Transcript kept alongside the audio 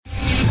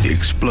The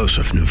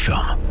explosive new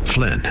film,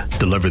 Flynn,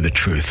 deliver the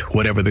truth,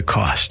 whatever the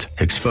cost.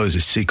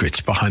 Exposes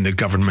secrets behind the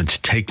government's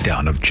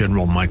takedown of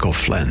General Michael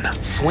Flynn.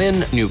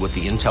 Flynn knew what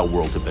the intel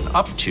world had been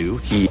up to.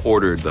 He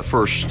ordered the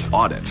first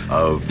audit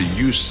of the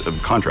use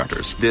of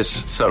contractors.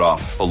 This set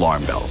off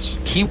alarm bells.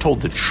 He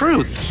told the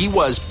truth. He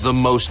was the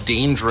most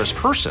dangerous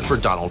person for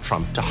Donald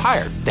Trump to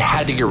hire. They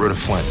had to get rid of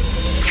Flynn.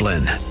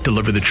 Flynn,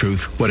 deliver the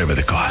truth, whatever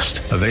the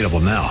cost. Available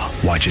now.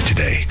 Watch it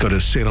today. Go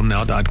to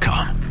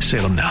salemnow.com.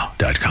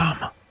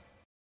 salemnow.com.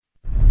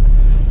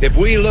 If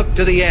we look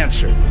to the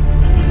answer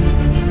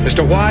as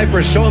to why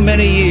for so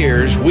many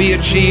years we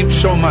achieved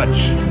so much,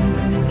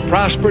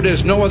 prospered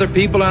as no other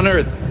people on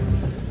earth,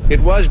 it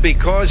was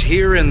because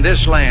here in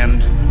this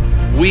land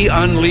we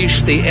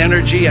unleashed the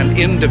energy and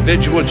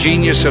individual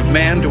genius of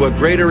man to a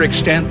greater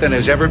extent than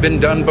has ever been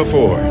done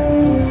before.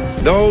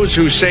 Those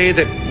who say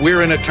that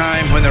we're in a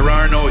time when there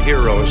are no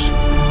heroes,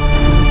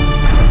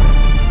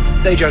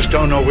 they just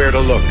don't know where to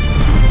look.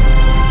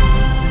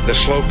 The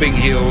sloping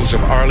hills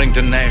of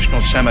Arlington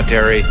National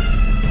Cemetery,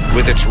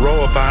 with its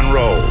row upon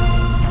row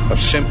of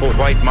simple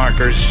white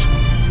markers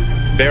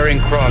bearing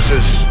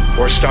crosses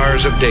or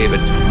stars of David,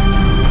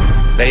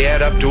 they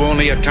add up to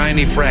only a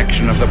tiny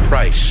fraction of the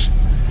price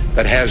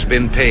that has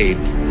been paid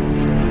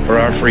for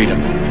our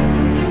freedom.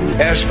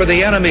 As for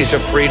the enemies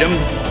of freedom,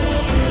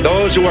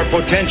 those who are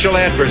potential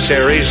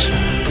adversaries,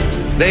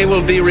 they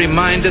will be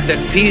reminded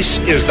that peace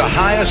is the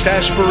highest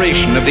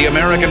aspiration of the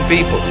American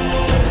people.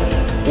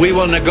 We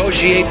will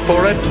negotiate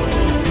for it,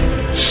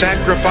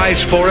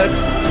 sacrifice for it.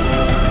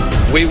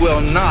 We will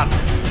not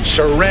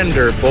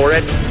surrender for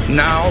it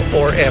now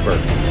or ever.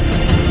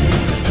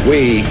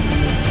 We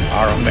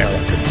are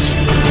Americans.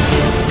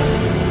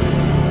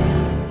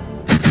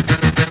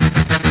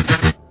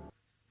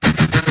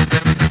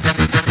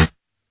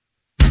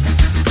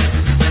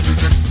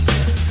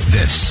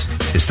 This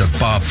is the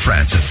Bob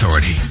Frantz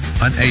Authority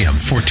on AM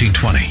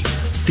 1420.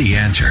 The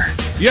Answer.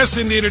 Yes,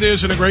 indeed it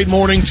is, and a great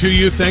morning to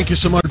you. Thank you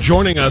so much for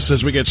joining us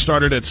as we get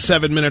started at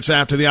 7 minutes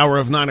after the hour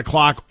of 9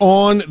 o'clock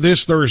on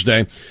this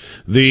Thursday,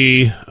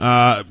 the,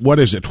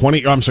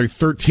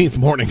 13th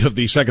morning of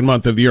the second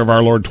month of the year of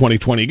our Lord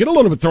 2020. Get a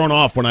little bit thrown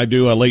off when I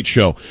do a late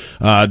show,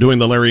 doing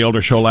the Larry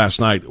Elder Show last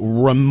night.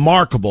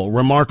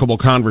 Remarkable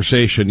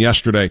conversation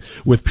yesterday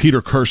with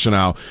Peter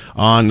Kirsanow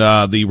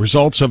on the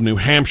results of New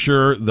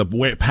Hampshire,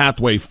 the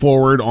pathway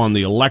forward on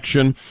the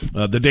election,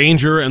 the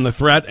danger and the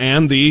threat,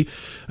 and the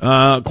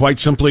quite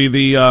simply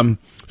the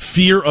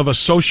fear of a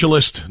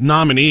socialist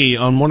nominee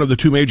on one of the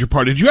two major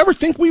parties. Did you ever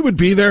think we would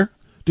be there?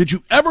 Did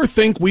you ever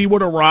think we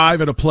would arrive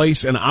at a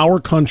place in our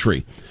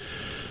country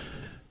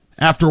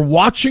after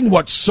watching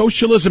what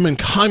socialism and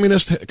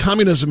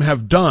communism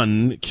have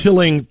done,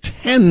 killing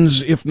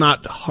tens, if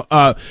not,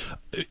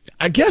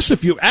 I guess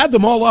if you add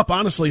them all up,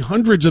 honestly,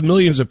 hundreds of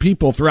millions of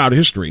people throughout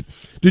history.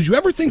 Did you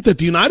ever think that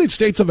the United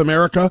States of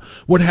America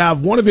would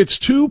have one of its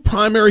two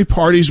primary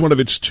parties, one of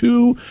its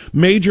two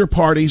major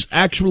parties,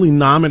 actually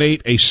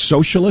nominate a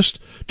socialist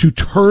to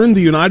turn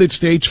the United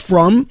States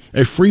from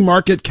a free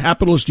market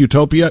capitalist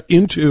utopia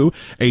into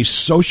a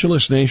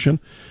socialist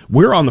nation?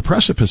 We're on the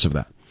precipice of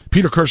that.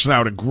 Peter Kirsanow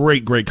had a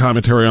great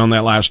commentary on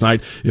that last night.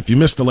 If you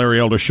missed the Larry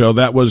Elder Show,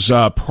 that was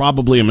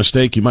probably a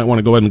mistake. You might want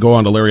to go ahead and go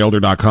on to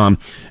LarryElder.com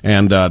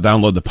and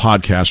download the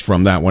podcast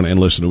from that one and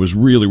listen. It was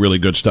really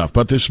good stuff.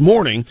 But this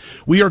morning,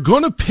 we are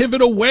going to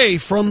pivot away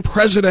from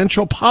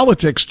presidential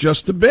politics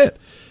just a bit.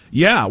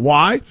 Yeah,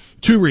 why?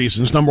 Two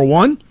reasons. Number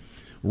one,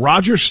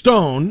 Roger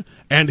Stone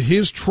and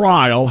his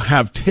trial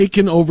have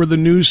taken over the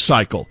news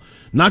cycle.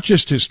 Not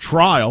just his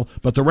trial,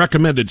 but the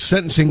recommended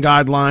sentencing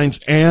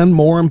guidelines and,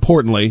 more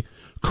importantly,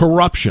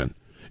 corruption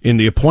in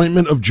the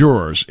appointment of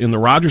jurors in the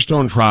Roger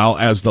Stone trial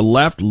as the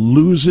left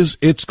loses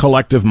its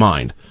collective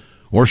mind.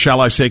 Or shall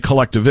I say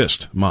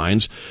collectivist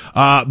minds.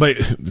 But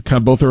kind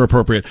of both are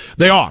appropriate.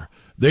 They are.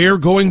 They are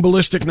going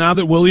ballistic now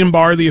that William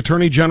Barr, the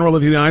Attorney General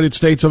of the United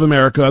States of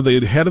America,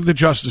 the head of the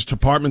Justice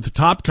Department, the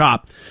top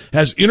cop,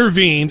 has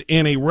intervened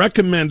in a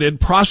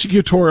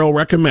prosecutorial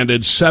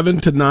recommended 7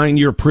 to 9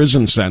 year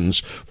prison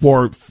sentence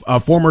for a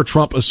former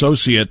Trump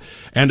associate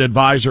and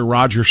advisor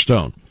Roger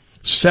Stone.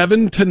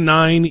 7 to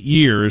 9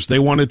 years they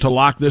wanted to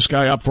lock this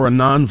guy up for a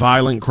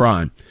nonviolent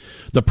crime.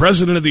 The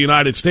President of the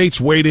United States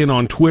weighed in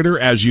on Twitter,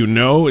 as you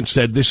know, and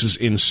said this is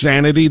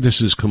insanity,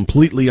 this is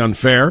completely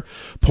unfair,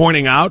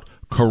 pointing out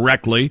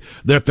correctly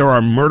that there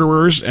are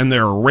murderers and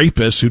there are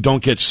rapists who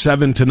don't get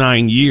 7 to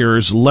 9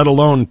 years, let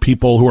alone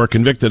people who are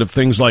convicted of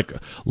things like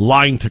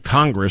lying to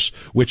Congress,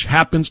 which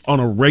happens on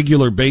a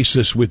regular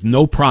basis with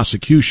no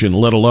prosecution,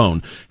 let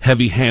alone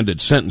heavy-handed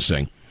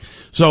sentencing.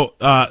 So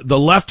the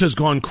left has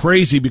gone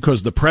crazy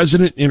because the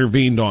president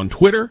intervened on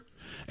Twitter,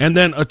 and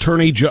then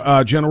Attorney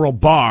General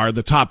Barr,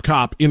 the top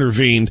cop,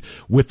 intervened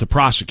with the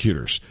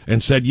prosecutors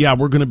and said, "Yeah,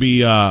 we're going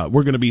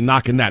to be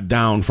knocking that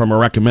down from a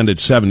recommended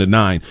 7 to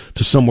 9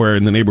 to somewhere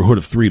in the neighborhood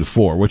of 3 to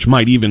 4, which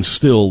might even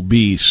still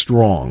be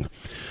strong."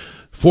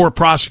 4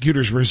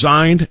 prosecutors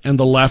resigned, and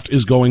the left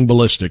is going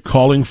ballistic,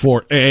 calling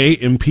for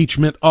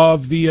impeachment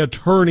of the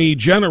Attorney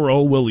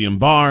General William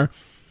Barr,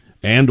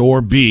 and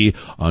or B,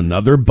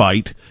 another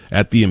bite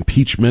at the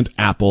impeachment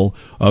apple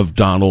of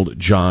Donald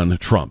John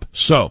Trump.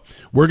 So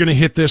we're going to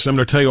hit this. I'm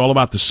going to tell you all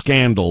about the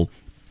scandal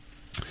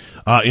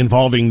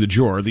involving the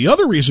juror. The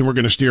other reason we're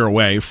going to steer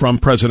away from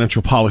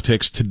presidential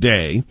politics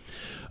today,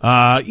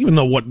 even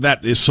though what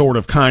that is sort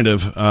of kind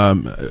of,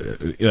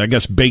 I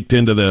guess, baked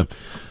into the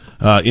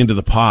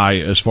pie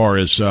as far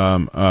as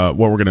what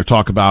we're going to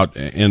talk about,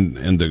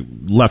 and the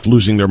left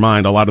losing their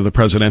mind. A lot of the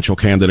presidential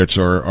candidates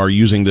are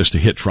using this to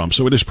hit Trump.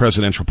 So it is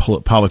presidential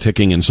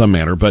politicking in some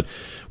manner. But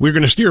we're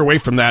going to steer away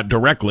from that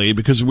directly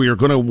because we are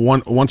going to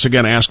once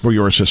again ask for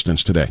your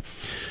assistance today.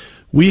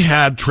 We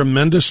had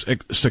tremendous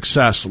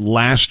success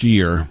last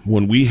year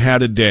when we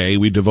had a day.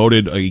 We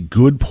devoted a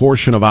good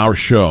portion of our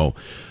show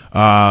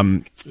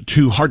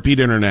to Heartbeat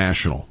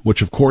International,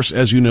 which, of course,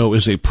 as you know,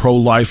 is a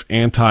pro-life,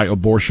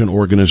 anti-abortion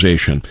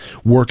organization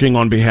working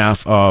on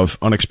behalf of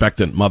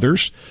unexpectant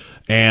mothers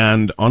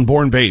and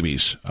unborn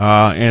babies.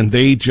 And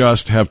they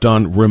just have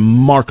done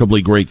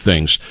remarkably great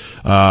things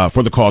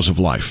for the cause of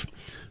life.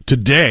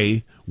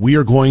 Today, we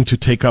are going to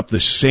take up the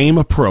same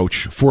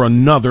approach for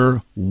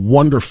another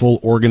wonderful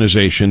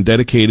organization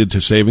dedicated to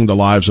saving the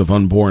lives of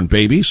unborn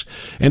babies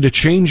and to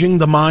changing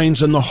the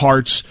minds and the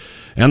hearts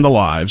and the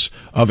lives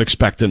of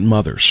expectant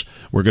mothers.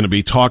 We're going to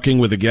be talking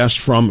with a guest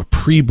from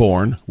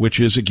Preborn, which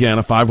is, again,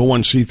 a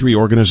 501c3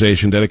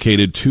 organization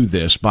dedicated to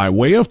this by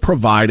way of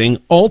providing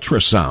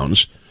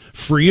ultrasounds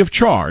free of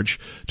charge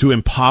to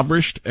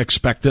impoverished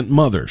expectant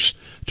mothers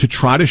to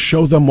try to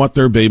show them what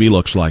their baby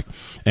looks like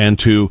and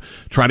to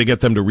try to get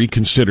them to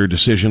reconsider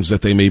decisions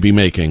that they may be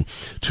making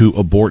to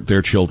abort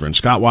their children.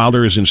 Scott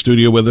Wilder is in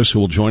studio with us, who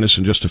will join us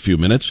in just a few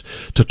minutes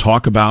to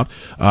talk about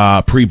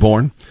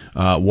Preborn,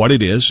 what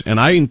it is. And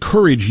I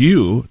encourage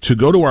you to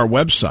go to our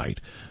website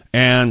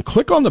and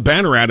click on the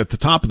banner ad at the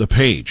top of the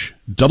page,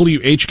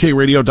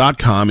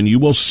 WHKradio.com, and you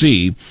will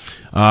see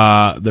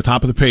the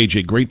top of the page,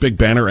 a great big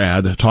banner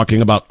ad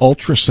talking about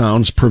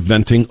ultrasounds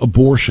preventing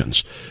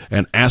abortions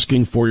and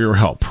asking for your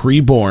help.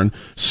 Preborn,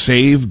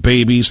 Save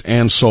Babies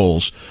and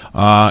Souls,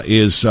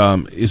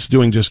 is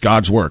doing just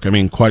God's work. I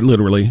mean, quite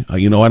literally. I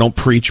don't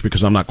preach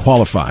because I'm not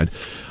qualified.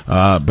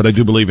 But I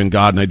do believe in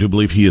God, and I do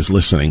believe He is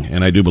listening,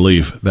 and I do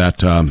believe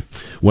that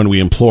when we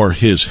implore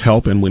His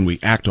help and when we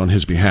act on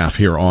His behalf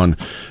here on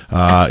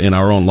in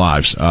our own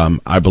lives,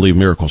 I believe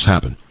miracles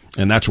happen,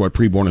 and that's what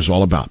Preborn is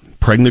all about.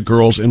 Pregnant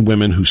girls and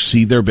women who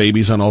see their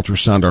babies on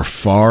ultrasound are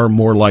far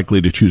more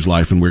likely to choose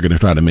life, and we're going to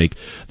try to make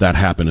that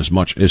happen as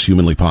much as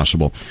humanly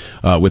possible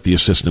with the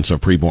assistance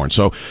of Preborn.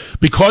 So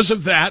because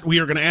of that, we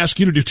are going to ask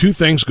you to do two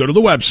things. Go to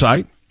the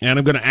website, and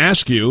I'm going to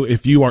ask you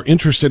if you are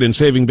interested in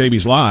saving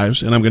babies'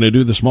 lives, and I'm going to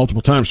do this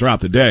multiple times throughout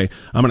the day.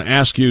 I'm going to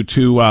ask you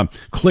to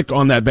click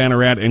on that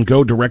banner ad and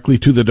go directly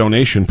to the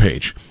donation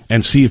page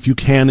and see if you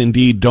can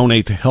indeed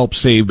donate to help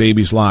save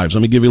babies' lives.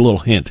 Let me give you a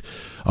little hint.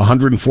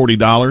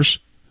 $140,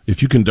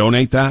 if you can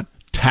donate that,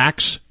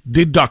 tax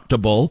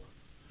deductible,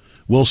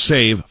 will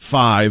save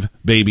 5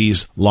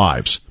 babies'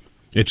 lives.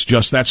 It's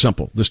just that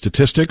simple. The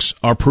statistics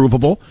are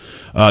provable.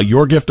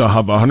 Your gift of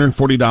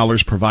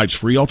 $140 provides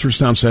free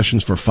ultrasound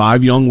sessions for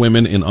 5 young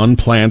women in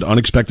unplanned,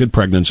 unexpected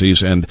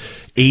pregnancies, and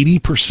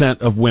 80%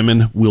 of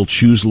women will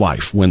choose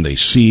life when they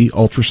see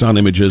ultrasound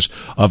images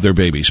of their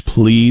babies.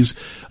 Please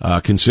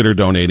consider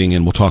donating,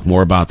 and we'll talk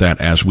more about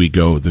that as we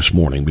go this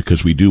morning,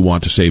 because we do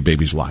want to save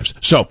babies' lives.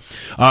 So,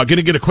 going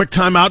to get a quick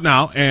time out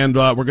now, and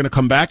we're going to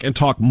come back and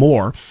talk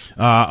more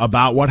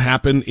about what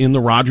happened in the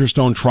Roger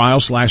Stone trial /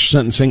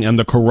 sentencing and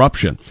the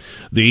corruption.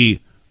 The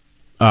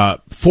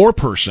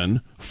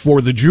foreperson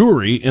for the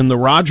jury in the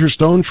Roger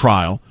Stone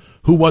trial,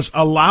 who was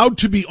allowed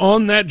to be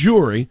on that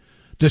jury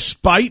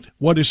despite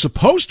what is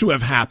supposed to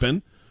have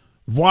happened,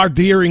 voir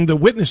diring the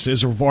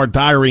witnesses, or voir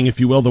diring, if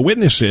you will, the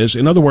witnesses.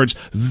 In other words,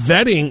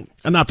 vetting,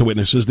 not the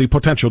witnesses, the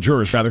potential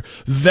jurors, rather,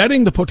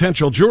 vetting the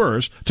potential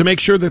jurors to make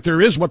sure that there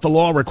is what the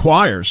law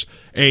requires,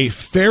 a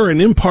fair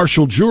and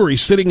impartial jury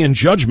sitting in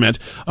judgment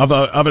of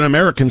an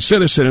American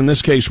citizen, in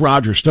this case,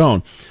 Roger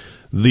Stone.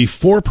 The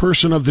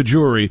foreperson of the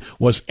jury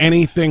was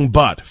anything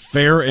but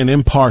fair and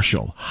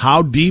impartial.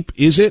 How deep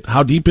is it?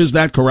 How deep is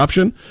that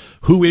corruption?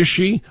 Who is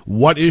she?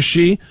 What is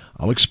she?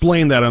 I'll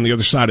explain that on the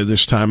other side of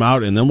this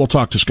timeout, and then we'll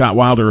talk to Scott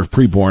Wilder of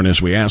Preborn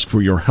as we ask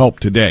for your help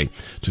today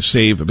to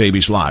save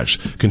babies' lives.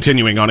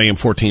 Continuing on AM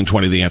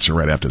 1420, The Answer,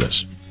 right after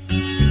this.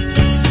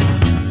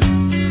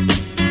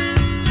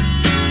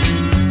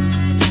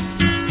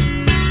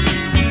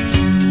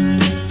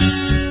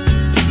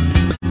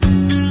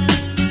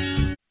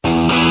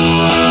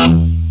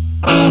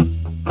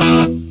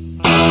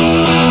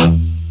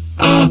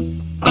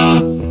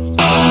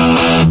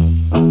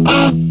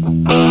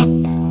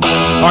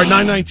 All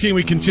right, 9:19,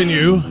 we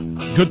continue.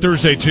 Good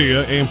Thursday to you,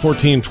 AM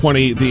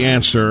 1420, The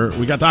Answer.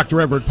 We got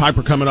Dr. Everett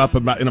Piper coming up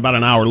in about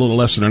an hour, a little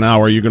less than an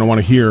hour. You're going to want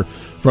to hear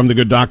from the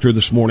good doctor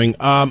this morning.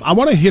 I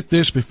want to hit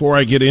this before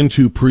I get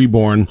into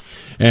Preborn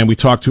and we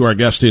talk to our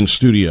guest in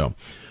studio.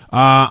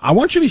 I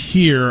want you to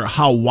hear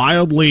how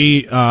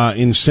wildly,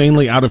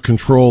 insanely out of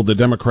control the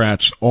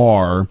Democrats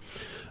are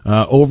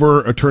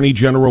over Attorney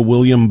General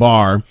William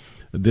Barr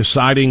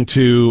deciding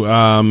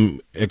to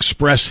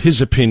express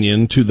his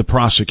opinion to the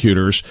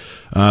prosecutors,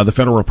 the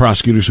federal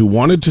prosecutors who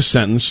wanted to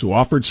sentence, who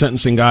offered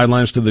sentencing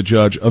guidelines to the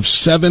judge of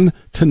 7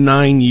 to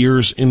 9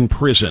 years in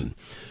prison.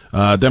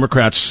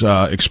 Democrats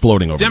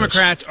exploding over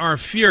Democrats are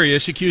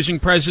furious, accusing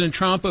President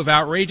Trump of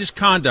outrageous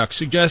conduct,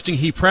 suggesting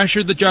he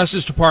pressured the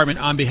Justice Department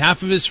on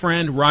behalf of his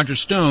friend Roger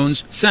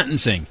Stone's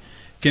sentencing.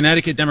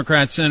 Connecticut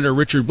Democrat Senator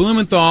Richard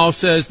Blumenthal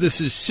says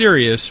this is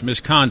serious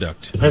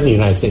misconduct. The President of the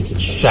United States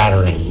is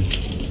shattering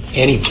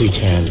any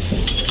pretense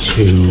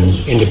to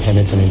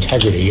independence and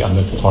integrity on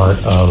the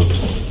part of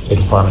the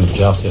Department of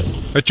Justice.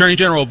 Attorney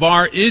General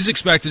Barr is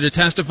expected to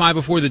testify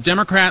before the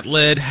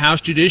Democrat-led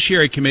House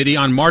Judiciary Committee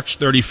on March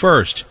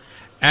 31st.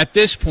 At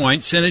this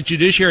point, Senate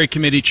Judiciary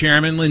Committee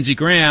Chairman Lindsey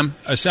Graham,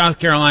 a South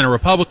Carolina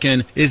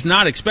Republican, is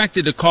not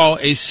expected to call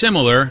a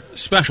similar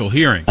special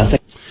hearing.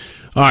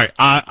 All right,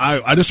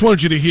 I just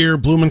wanted you to hear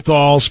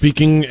Blumenthal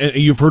speaking.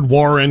 You've heard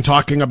Warren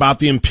talking about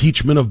the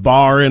impeachment of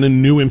Barr and a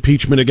new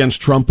impeachment against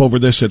Trump over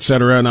this, et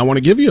cetera. And I want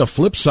to give you a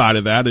flip side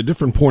of that, a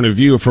different point of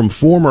view from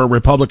former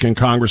Republican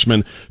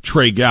Congressman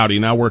Trey Gowdy,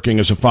 now working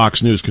as a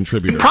Fox News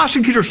contributor.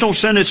 Prosecutors don't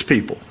sentence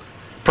people.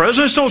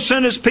 Presidents don't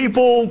sentence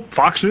people.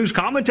 Fox News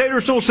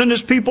commentators don't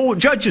sentence people.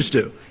 Judges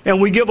do.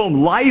 And we give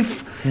them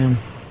life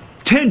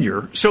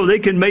tenure so they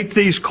can make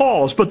these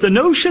calls. But the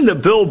notion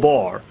that Bill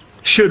Barr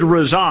should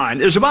resign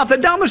is about the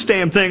dumbest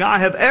damn thing I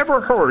have ever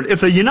heard.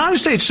 If a United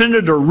States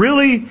Senator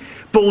really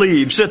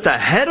believes that the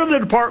head of the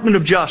Department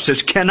of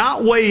Justice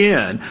cannot weigh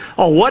in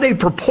on what a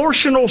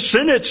proportional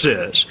sentence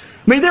is.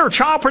 I mean, there are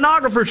child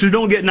pornographers who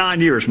don't get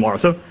 9 years,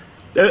 Martha.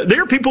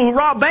 There are people who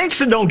rob banks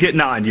that don't get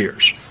 9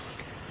 years.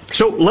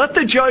 So let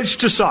the judge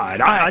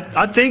decide.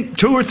 I think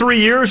 2 or 3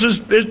 years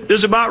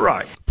is about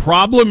right.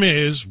 Problem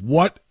is,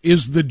 what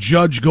is the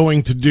judge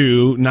going to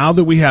do now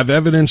that we have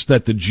evidence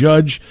that the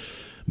judge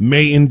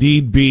may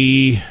indeed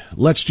be,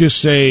 let's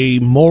just say,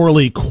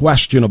 morally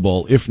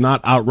questionable, if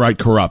not outright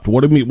corrupt?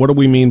 What do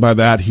we mean by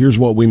that? Here's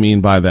what we mean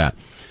by that.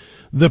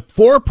 The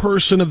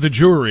foreperson of the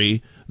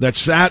jury that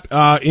sat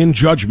in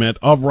judgment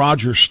of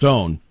Roger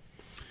Stone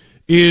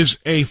is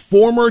a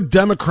former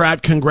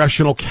Democrat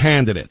congressional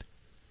candidate.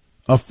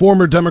 A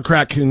former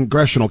Democrat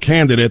congressional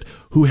candidate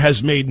who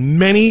has made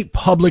many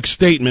public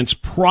statements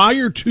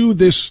prior to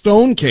this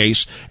Stone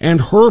case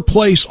and her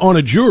place on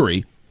a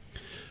jury,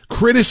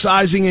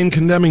 criticizing and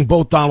condemning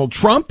both Donald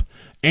Trump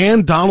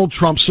and Donald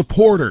Trump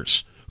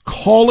supporters,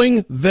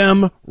 calling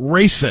them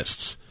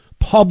racists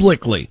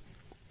publicly,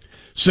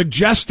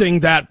 suggesting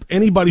that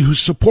anybody who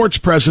supports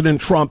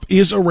President Trump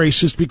is a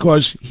racist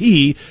because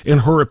he, in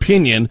her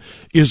opinion,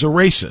 is a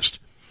racist.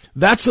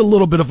 That's a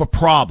little bit of a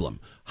problem.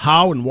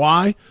 How and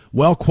why?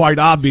 Well, quite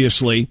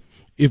obviously,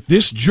 if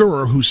this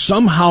juror who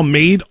somehow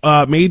made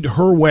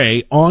her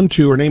way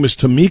onto, her name is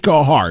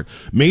Tamika Hart,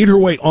 made her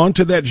way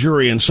onto that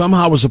jury and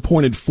somehow was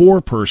appointed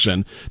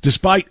foreperson,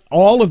 despite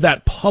all of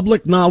that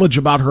public knowledge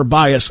about her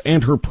bias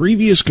and her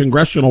previous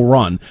congressional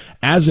run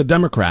as a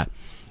Democrat,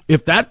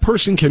 if that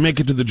person can make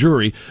it to the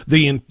jury,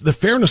 the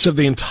fairness of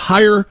the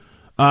entire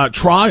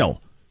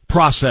trial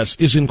process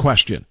is in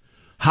question.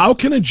 How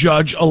can a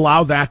judge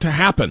allow that to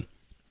happen?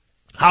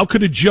 How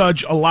could a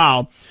judge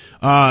allow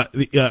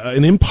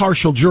an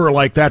impartial juror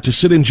like that to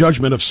sit in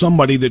judgment of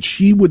somebody that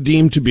she would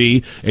deem to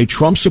be a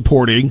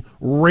Trump-supporting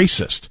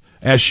racist,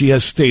 as she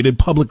has stated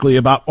publicly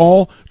about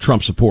all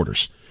Trump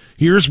supporters?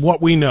 Here's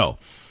what we know.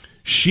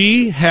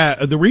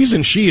 The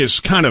reason she is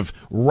kind of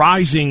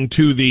rising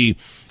to the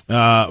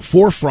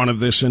forefront of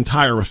this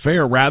entire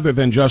affair, rather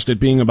than just it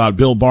being about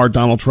Bill Barr,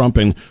 Donald Trump,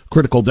 and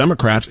critical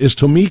Democrats, is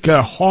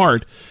Tamika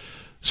Hart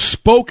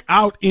spoke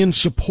out in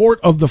support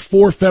of the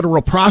 4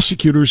 federal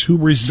prosecutors who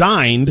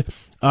resigned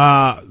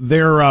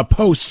their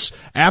posts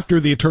after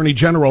the Attorney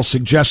General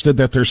suggested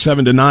that their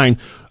 7 to 9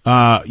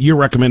 year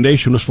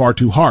recommendation was far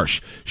too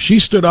harsh. She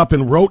stood up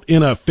and wrote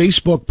in a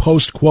Facebook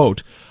post,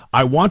 quote,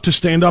 "I want to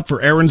stand up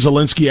for Aaron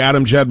Zelinsky,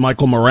 Adam Jed,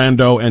 Michael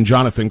Mirando, and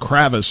Jonathan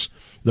Kravis,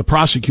 the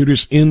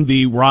prosecutors in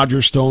the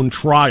Roger Stone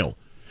trial.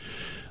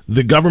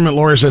 The government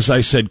lawyers, as I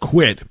said,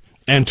 quit.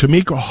 And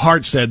Tamika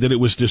Hart said that it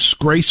was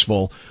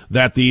disgraceful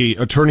that the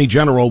Attorney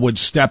General would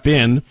step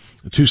in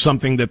to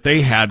something that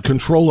they had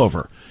control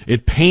over.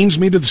 It pains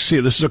me to see,"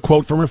 this is a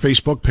quote from her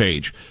Facebook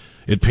page,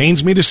 "it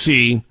pains me to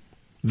see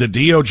the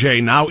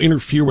DOJ now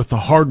interfere with the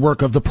hard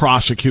work of the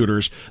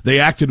prosecutors. They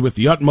acted with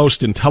the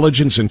utmost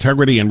intelligence,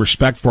 integrity, and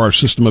respect for our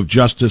system of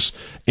justice,"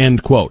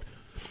 end quote.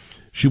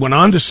 She went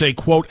on to say,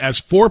 quote, "As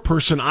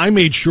foreperson, I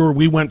made sure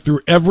we went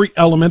through every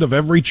element of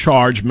every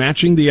charge,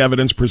 matching the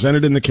evidence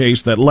presented in the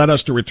case that led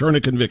us to return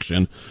a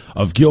conviction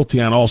of guilty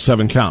on all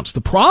 7 counts."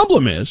 The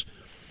problem is,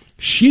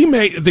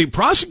 the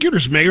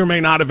prosecutors may or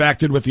may not have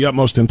acted with the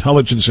utmost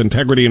intelligence,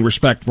 integrity, and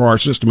respect for our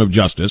system of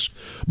justice,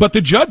 but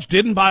the judge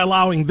didn't by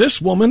allowing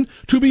this woman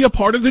to be a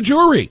part of the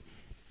jury.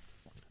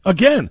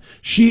 Again,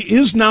 she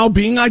is now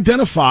being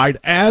identified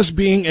as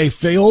being a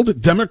failed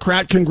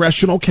Democrat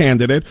congressional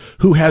candidate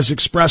who has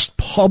expressed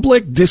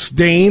public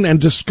disdain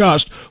and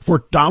disgust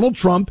for Donald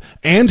Trump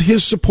and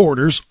his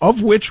supporters,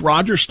 of which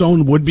Roger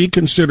Stone would be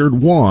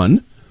considered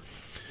one,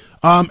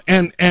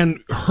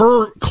 And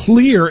her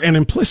clear and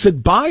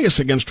implicit bias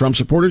against Trump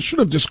supporters should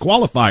have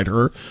disqualified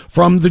her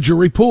from the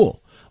jury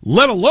pool,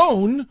 let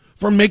alone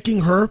for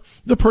making her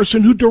the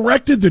person who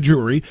directed the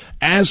jury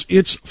as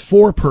its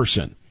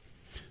foreperson.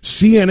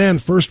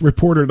 CNN first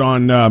reported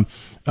on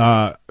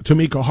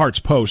Tamika Hart's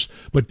post,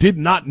 but did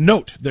not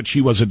note that she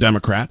was a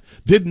Democrat,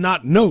 did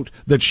not note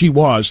that she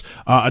was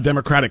a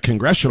Democratic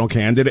congressional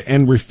candidate,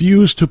 and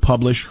refused to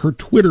publish her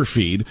Twitter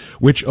feed,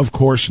 which, of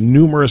course,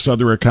 numerous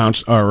other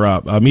accounts,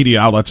 or media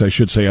outlets, I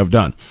should say, have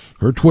done.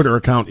 Her Twitter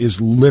account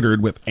is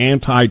littered with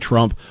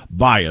anti-Trump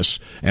bias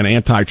and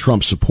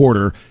anti-Trump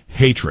supporter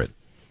hatred.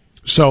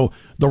 So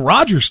the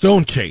Roger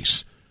Stone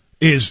case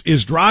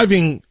is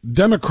driving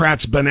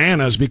Democrats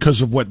bananas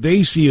because of what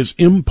they see as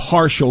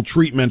impartial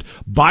treatment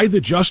by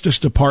the Justice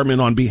Department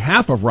on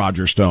behalf of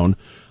Roger Stone.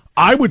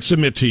 I would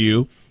submit to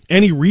you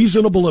any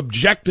reasonable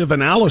objective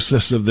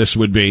analysis of this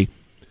would be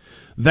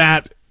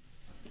that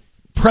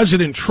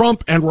President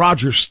Trump and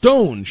Roger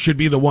Stone should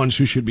be the ones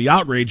who should be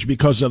outraged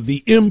because of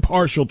the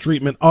impartial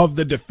treatment of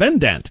the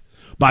defendant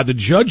by the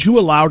judge who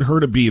allowed her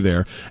to be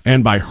there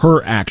and by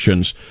her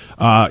actions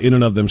in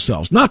and of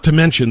themselves. Not to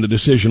mention the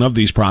decision of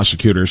these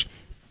prosecutors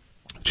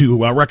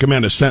to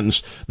recommend a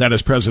sentence that,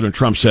 as President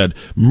Trump said,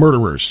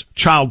 murderers,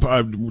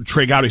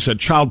 Trey Gowdy said,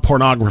 child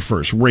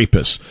pornographers,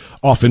 rapists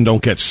often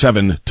don't get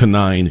 7 to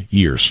 9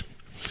 years.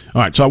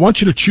 All right, so I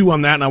want you to chew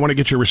on that, and I want to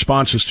get your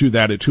responses to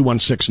that at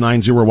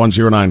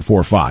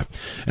 216-901-0945.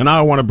 And now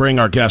I want to bring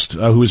our guest,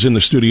 who is in the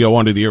studio,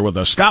 onto the air with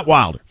us. Scott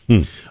Wilder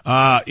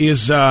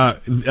is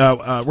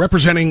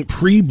representing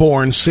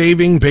Preborn,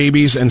 Saving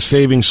Babies and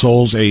Saving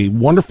Souls, a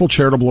wonderful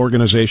charitable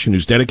organization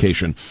whose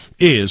dedication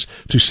is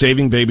to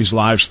saving babies'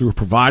 lives through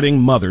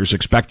providing mothers,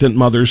 expectant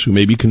mothers who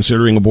may be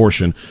considering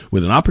abortion,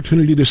 with an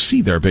opportunity to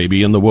see their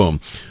baby in the womb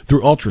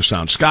through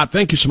ultrasound. Scott,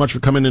 thank you so much for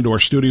coming into our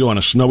studio on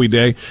a snowy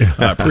day.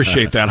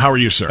 Appreciate that. How are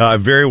you, sir?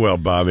 Very well,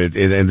 Bob.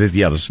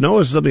 The snow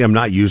is something I'm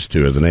not used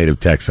to as a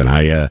native Texan.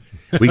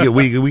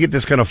 We get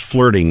this kind of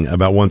flirting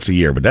about once a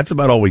year, but that's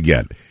about all we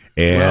get.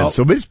 And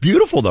so it's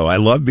beautiful, though. I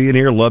love being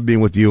here, love being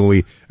with you, and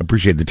we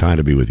appreciate the time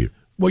to be with you.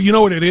 Well, you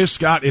know what it is,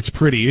 Scott? It's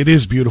pretty. It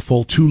is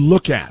beautiful to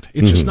look at.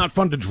 It's just not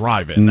fun to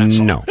drive in. That's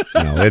all. No,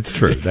 that's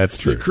true. That's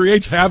true. It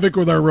creates havoc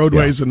with our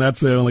roadways, and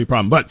that's the only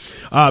problem. But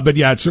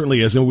yeah, it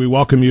certainly is. And we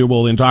welcome you.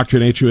 We'll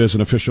indoctrinate you as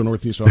an official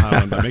Northeast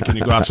Ohioan by making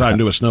you go outside and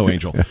do a snow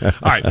angel. All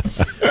right.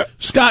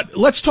 Scott,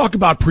 let's talk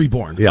about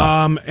Preborn.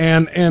 Yeah.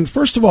 And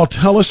first of all,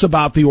 tell us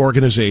about the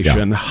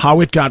organization, how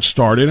it got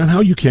started, and how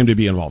you came to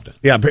be involved in it.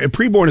 Yeah,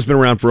 Preborn has been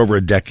around for over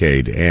a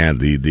decade,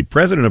 and the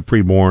president of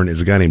Preborn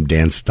is a guy named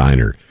Dan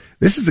Steiner.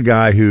 This is a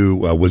guy who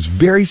was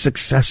very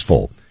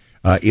successful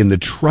in the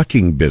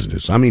trucking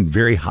business. I mean,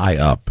 very high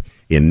up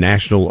in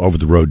national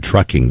over-the-road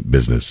trucking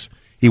business.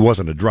 He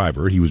wasn't a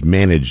driver. He was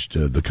managed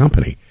the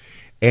company.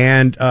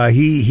 And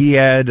he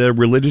had a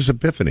religious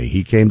epiphany.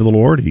 He came to the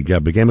Lord. He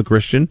became a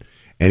Christian,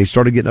 and he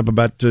started getting up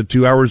about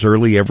 2 hours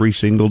early every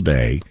single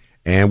day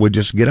and would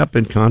just get up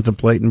and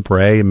contemplate and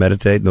pray and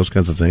meditate and those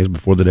kinds of things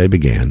before the day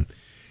began.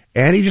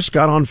 And he just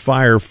got on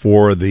fire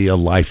for the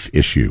life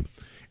issue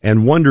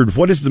and wondered,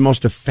 what is the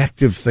most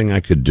effective thing I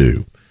could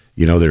do?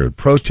 You know, there are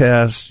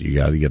protests.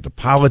 You get the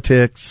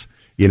politics.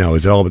 You know,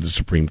 is it all about the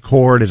Supreme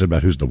Court? Is it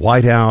about who's the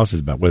White House? Is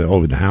it about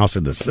whether the House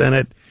and the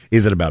Senate?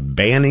 Is it about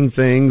banning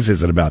things?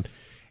 Is it about...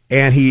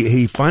 And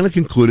he finally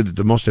concluded that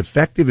the most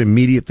effective,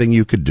 immediate thing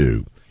you could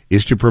do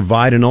is to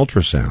provide an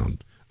ultrasound,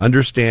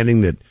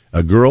 understanding that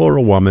a girl or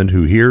a woman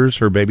who hears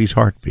her baby's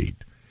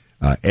heartbeat,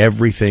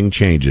 everything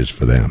changes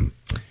for them.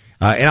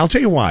 And I'll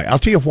tell you why. I'll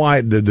tell you why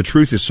the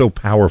truth is so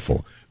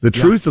powerful. The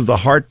truth of the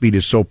heartbeat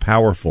is so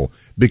powerful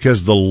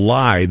because the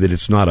lie that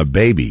it's not a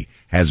baby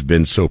has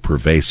been so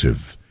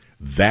pervasive.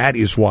 That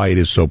is why it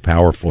is so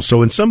powerful.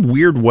 So in some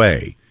weird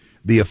way,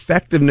 the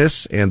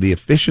effectiveness and the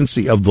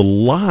efficiency of the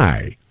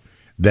lie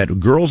that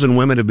girls and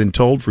women have been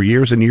told for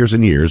years and years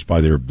and years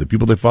by the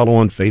people they follow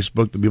on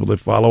Facebook, the people they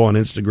follow on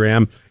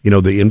Instagram, you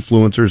know, the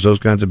influencers, those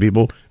kinds of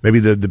people, maybe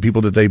the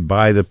people that they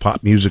buy the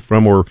pop music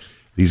from, or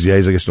these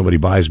days I guess nobody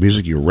buys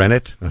music, you rent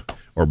it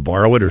or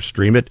borrow it or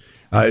stream it.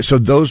 So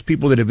those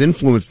people that have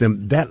influenced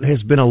them, that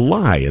has been a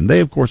lie, and they,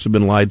 of course, have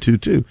been lied to,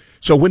 too.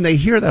 So when they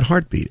hear that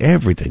heartbeat,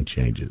 everything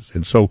changes.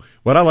 And so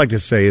what I like to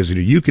say is,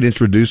 you could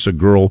introduce a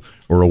girl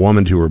or a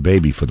woman to her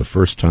baby for the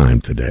first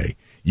time today.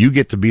 You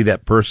get to be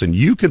that person.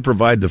 You can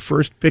provide the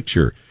first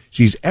picture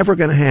she's ever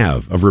going to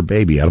have of her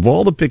baby. Out of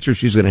all the pictures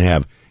she's going to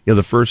have, you know,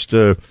 the first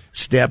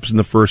steps and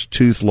the first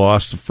tooth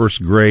loss, the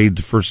first grade,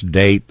 the first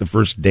date, the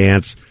first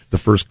dance, the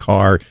first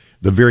car,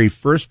 the very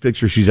first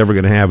picture she's ever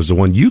going to have is the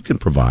one you can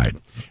provide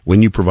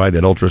when you provide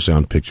that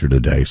ultrasound picture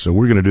today. So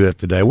we're going to do that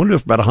today. I want to do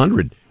it for about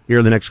 100 here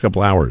in the next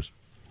couple hours.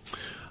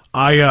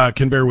 I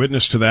can bear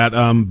witness to that.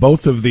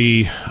 Both of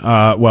the,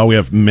 we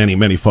have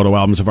many photo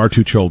albums of our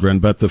two children,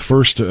 but the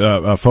first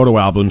photo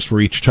albums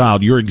for each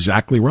child, you're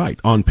exactly right.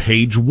 On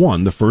page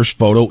 1, the first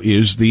photo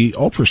is the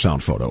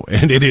ultrasound photo,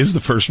 and it is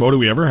the first photo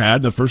we ever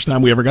had, the first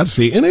time we ever got to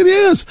see, and it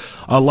is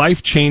a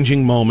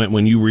life-changing moment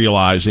when you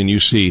realize and you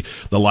see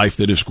the life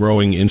that is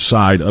growing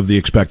inside of the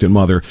expectant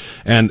mother,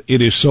 and it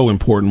is so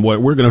important.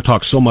 What we're going to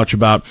talk so much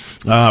about,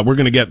 we're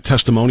going to get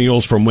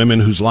testimonials from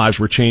women whose lives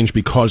were changed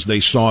because they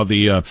saw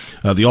the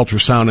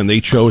ultrasound and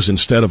they chose,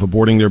 instead of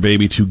aborting their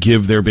baby, to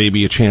give their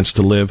baby a chance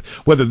to live,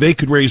 whether they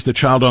could raise the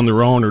child on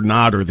their own or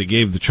not, or they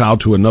gave the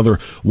child to another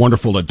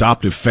wonderful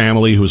adoptive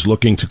family who is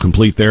looking to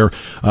complete their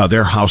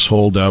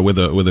household with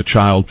a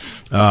child.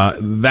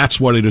 That's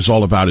what it is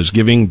all about, is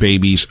giving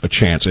babies a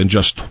chance. And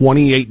just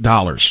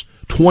 $28.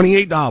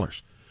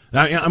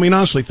 I mean,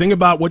 honestly, think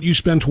about what you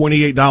spend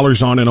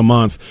 $28 on in a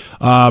month,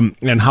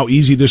 and how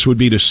easy this would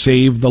be to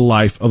save the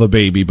life of a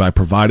baby by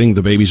providing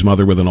the baby's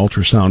mother with an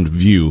ultrasound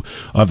view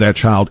of that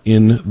child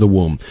in the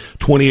womb.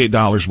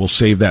 $28 will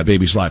save that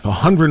baby's life.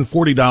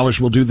 $140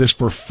 will do this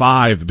for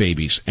 5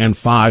 babies and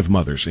 5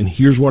 mothers. And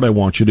here's what I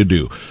want you to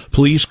do.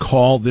 Please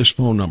call this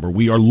phone number.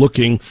 We are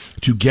looking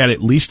to get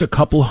at least a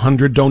couple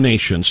hundred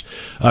donations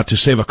to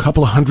save a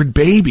couple hundred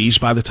babies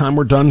by the time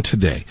we're done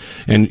today.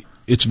 And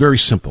it's very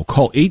simple.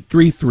 Call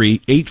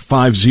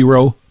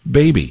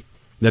 833-850-BABY.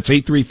 That's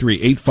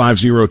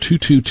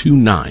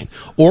 833-850-2229.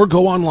 Or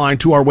go online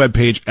to our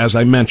webpage, as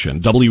I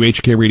mentioned,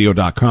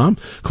 WHKRadio.com.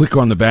 Click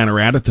on the banner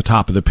ad at the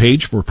top of the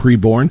page for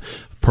preborn,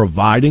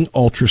 providing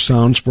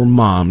ultrasounds for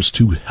moms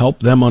to help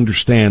them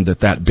understand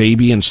that that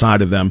baby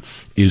inside of them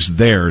is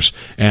theirs,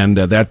 and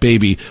that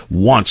baby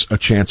wants a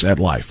chance at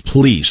life.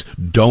 Please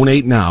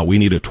donate now. We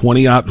need a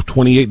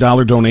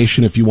 $28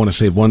 donation if you want to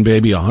save one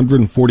baby,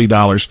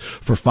 $140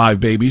 for 5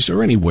 babies,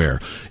 or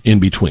anywhere in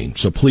between.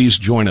 So please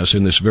join us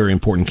in this very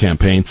important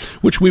campaign,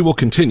 which we will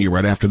continue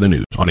right after the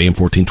news on AM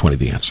 1420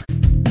 The Answer.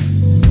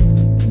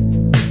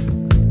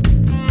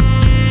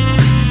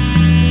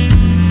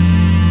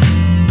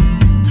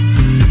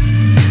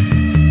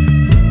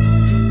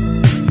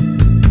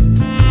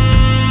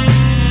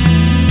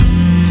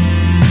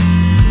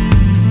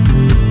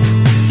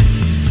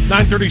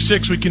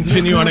 .36, we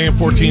continue on AM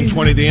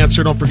 1420 The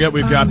Answer. Don't forget,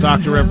 we've got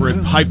Dr.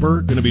 Everett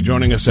Piper going to be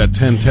joining us at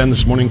 10:10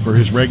 this morning for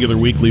his regular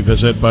weekly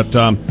visit. But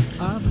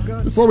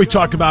before we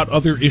talk about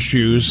other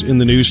issues in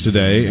the news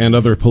today and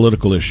other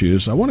political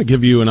issues, I want to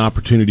give you an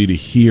opportunity to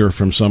hear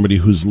from somebody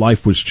whose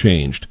life was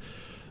changed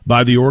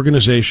by the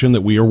organization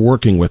that we are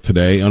working with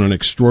today on an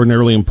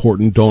extraordinarily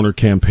important donor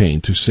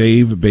campaign to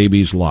save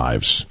babies'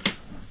 lives.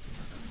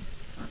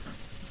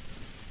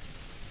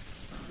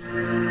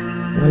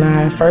 When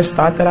I first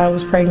thought that I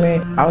was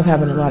pregnant, I was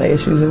having a lot of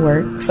issues at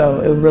work,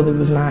 so it really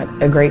was not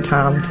a great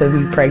time to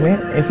be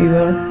pregnant, if you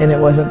will. And it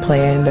wasn't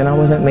planned, and I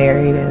wasn't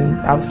married, and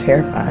I was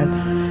terrified,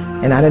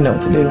 and I didn't know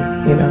what to do,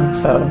 you know.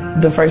 So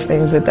the first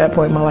things at that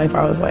point in my life,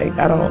 I was like,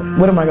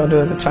 what am I going to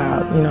do as a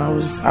child? You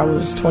know, I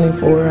was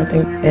 24, I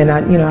think, and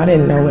I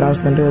didn't know what I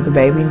was going to do with the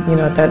baby. You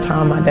know, at that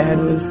time, my dad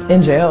was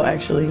in jail,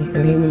 actually,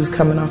 and he was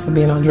coming off of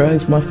being on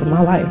drugs most of my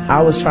life.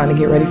 I was trying to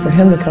get ready for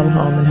him to come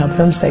home and help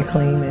him stay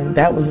clean, and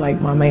that was like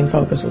my main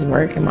focus was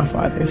work and my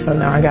father. So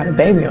now I got a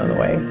baby on the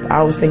way.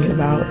 I was thinking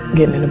about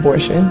getting an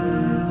abortion.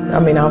 I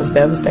mean, I was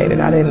devastated.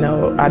 I didn't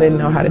know how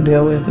to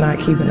deal with not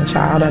keeping a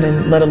child.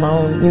 Let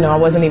alone, I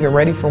wasn't even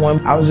ready for one.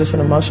 I was just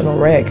an emotional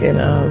wreck. And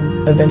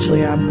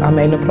eventually I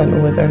made an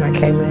appointment with her, and I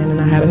came in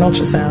and I had an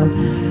ultrasound.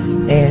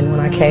 And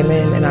when I came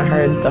in and I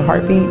heard the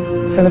heartbeat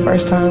for the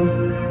first time,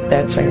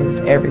 that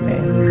changed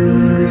everything.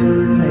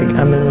 Like,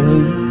 I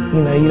mean,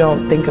 when you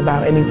don't think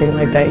about anything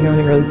like that, you're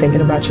only really thinking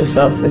about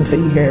yourself until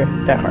you hear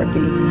that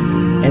heartbeat.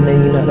 And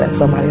then you know that's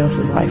somebody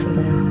else's life in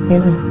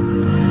there,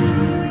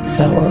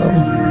 So,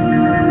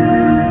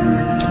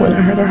 when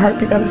I heard her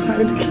heartbeat, I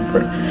decided to keep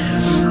her.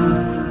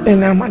 And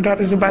now my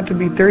daughter's about to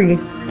be 3.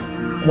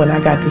 When I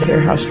got to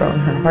hear how strong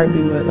her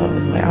heartbeat was, I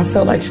was like, I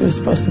felt like she was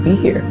supposed to be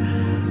here.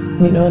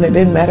 And it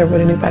didn't matter what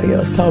anybody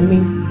else told me.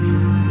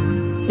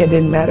 It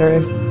didn't matter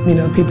if,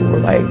 people were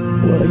like,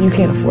 well, you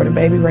can't afford a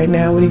baby right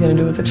now. What are you going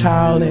to do with the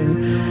child?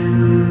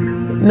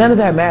 And none of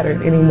that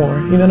mattered anymore.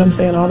 You know what I'm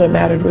saying? All that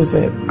mattered was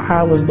that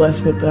I was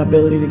blessed with the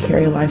ability to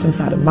carry life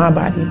inside of my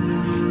body.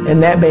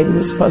 And that baby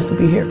was supposed to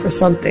be here for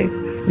something.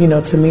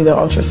 To me, the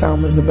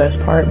ultrasound was the best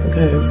part,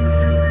 because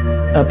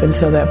up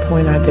until that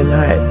point, I did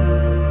not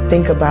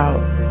think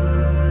about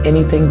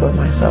anything but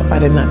myself. I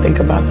did not think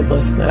about the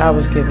blessing that I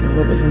was given and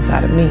what was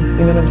inside of me. You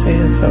know what I'm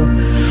saying? So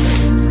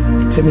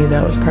to me,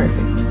 that was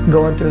perfect.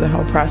 Going through the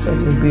whole process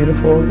was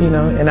beautiful,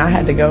 and I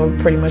had to go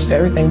pretty much to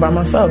everything by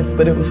myself,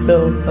 but it was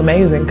still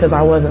amazing because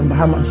I wasn't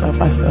by myself.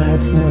 I still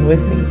had someone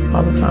with me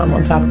all the time.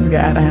 On top of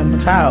God, I have my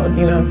child,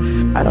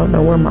 I don't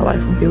know where my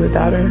life would be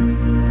without her.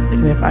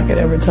 And if I could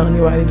ever tell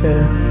anybody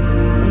to,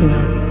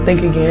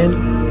 think again,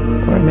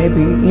 or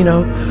maybe,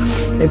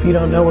 if you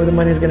don't know where the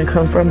money's going to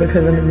come from,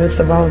 because in the midst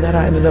of all of that,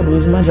 I ended up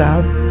losing my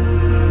job.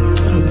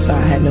 So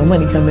I had no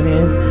money coming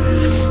in.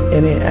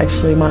 And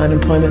my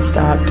unemployment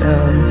stopped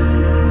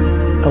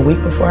a a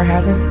week before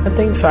having a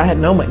thing. So I had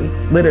no money,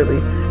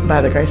 literally.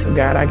 By the grace of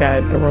God, I got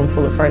a room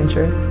full of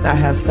furniture. I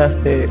have stuff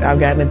that I've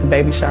gotten at the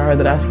baby shower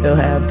that I still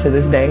have to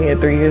this day at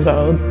 3 years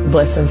old.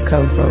 Blessings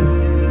come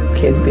from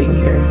kids being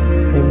here.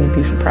 And you'd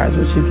be surprised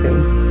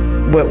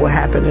what will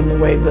happen in the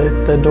way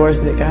the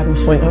doors that God will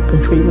swing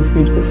open for you if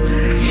you just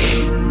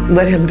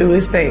let him do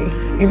his thing,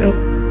 you know?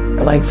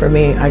 Like for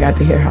me, I got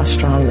to hear how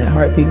strong that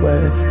heartbeat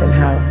was and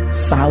how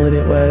solid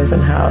it was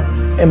and how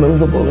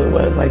immovable it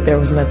was. Like there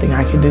was nothing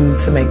I could do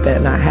to make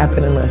that not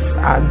happen unless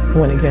I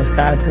went against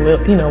God's will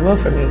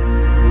for me.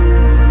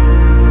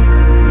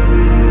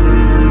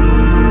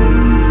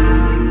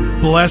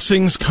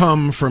 Blessings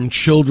come from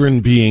children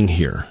being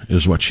here,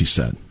 is what she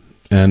said.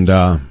 And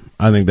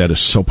I think that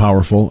is so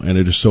powerful, and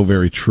it is so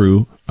very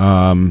true.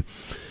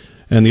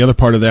 And the other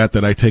part of that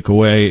I take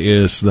away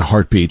is the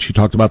heartbeat. She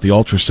talked about the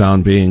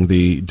ultrasound being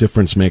the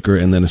difference maker,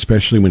 and then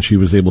especially when she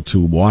was able to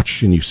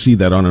watch, and you see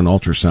that on an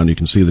ultrasound, you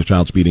can see the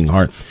child's beating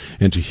heart,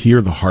 and to hear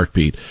the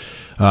heartbeat.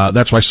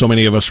 That's why so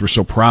many of us were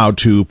so proud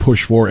to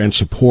push for and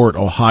support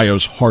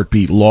Ohio's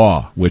heartbeat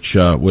law, which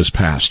was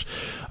passed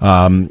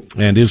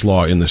and is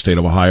law in the state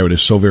of Ohio. It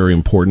is so very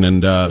important.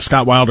 And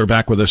Scott Wilder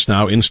back with us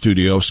now in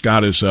studio.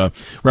 Scott is a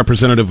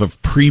representative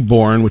of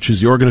Preborn, which is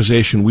the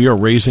organization we are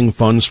raising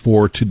funds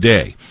for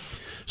today.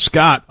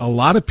 Scott, a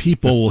lot of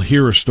people will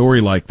hear a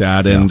story like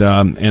that, and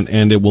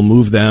it will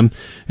move them,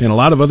 and a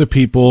lot of other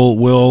people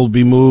will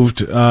be moved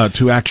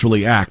to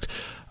actually act.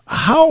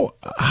 How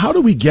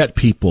do we get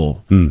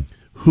people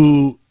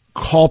who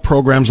call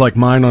programs like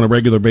mine on a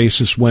regular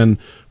basis when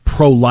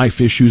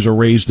pro-life issues are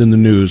raised in the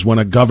news, when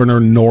a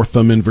Governor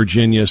Northam in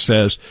Virginia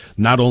says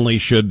not only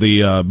should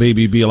the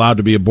baby be allowed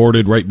to be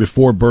aborted right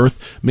before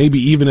birth, maybe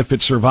even if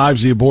it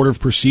survives the abortive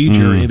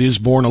procedure, it is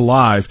born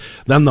alive,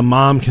 then the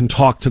mom can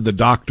talk to the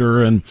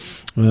doctor and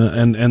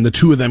the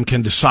two of them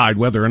can decide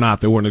whether or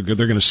not they're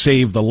going to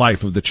save the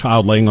life of the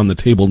child laying on the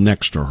table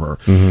next to her.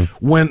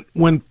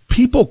 When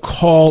people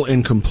call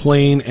and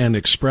complain and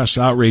express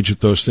outrage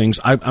at those things,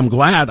 I'm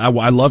glad.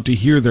 I love to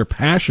hear their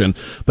passion,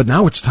 but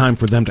now it's time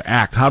for them to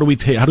act. How do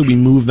we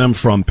move them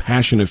from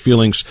passionate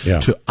feelings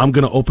to I'm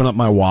going to open up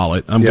my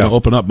wallet, I'm going to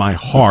open up my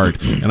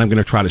heart, and I'm going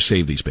to try to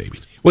save these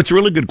babies? Well, it's a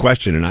really good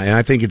question, and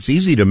I think it's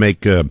easy to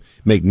make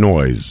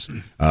noise,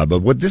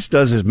 but what this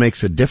does is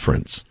makes a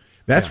difference.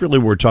 That's really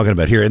what we're talking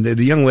about here. And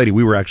the young lady,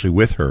 we were actually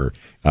with her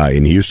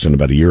in Houston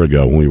about a year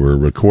ago when we were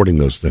recording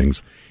those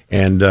things.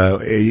 And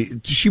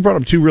she brought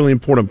up two really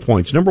important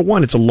points. Number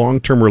one, it's a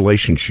long-term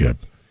relationship.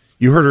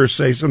 You heard her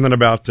say something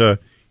about 3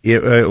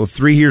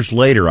 years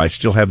later, I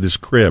still have this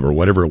crib or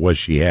whatever it was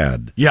she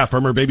had. Yeah,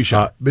 from her baby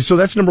shower. So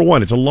that's number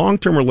one. It's a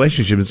long-term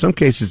relationship. In some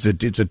cases,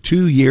 it's a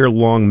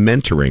 2-year-long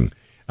mentoring.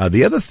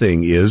 The other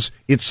thing is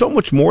it's so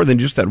much more than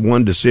just that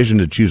one decision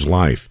to choose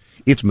life.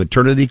 It's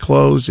maternity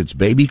clothes, it's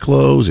baby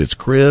clothes, it's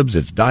cribs,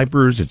 it's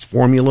diapers, it's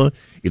formula,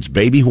 it's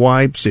baby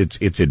wipes,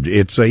 it's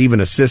even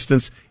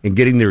assistance in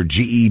getting their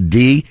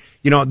GED.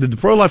 You know, the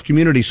pro-life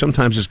community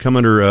sometimes has come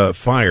under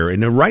fire,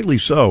 and rightly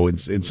so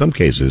in some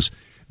cases,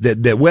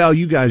 that well,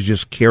 you guys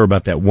just care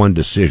about that one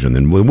decision.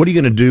 And what are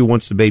you going to do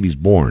once the baby's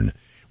born?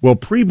 Well,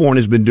 Preborn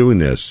has been doing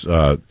this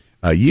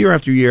year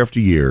after year after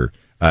year.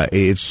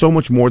 It's so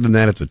much more than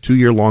that. It's a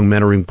 2-year-long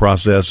mentoring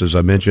process, as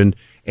I mentioned.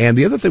 And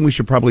the other thing we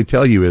should probably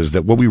tell you is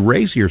that what we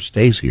raise here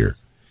stays here.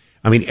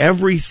 I mean,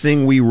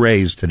 everything we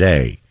raise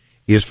today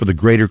is for the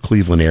greater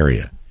Cleveland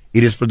area.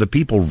 It is for the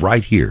people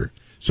right here.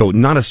 So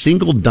not a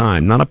single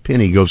dime, not a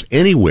penny goes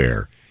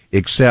anywhere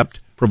except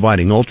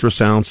providing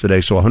ultrasounds today.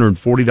 So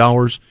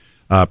 $140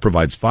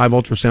 provides 5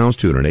 ultrasounds,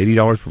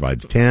 $280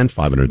 provides 10,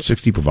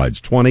 $560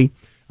 provides 20.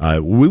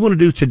 We want to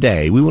do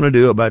today, we want to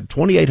do about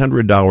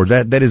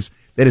 $2,800.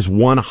 That is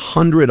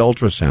 100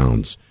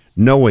 ultrasounds,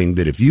 knowing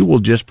that if you will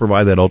just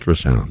provide that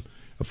ultrasound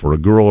for a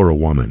girl or a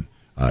woman,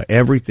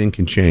 everything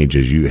can change,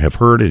 as you have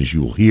heard, as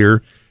you will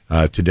hear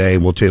today.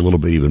 And we'll tell you a little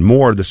bit even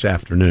more this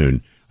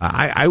afternoon.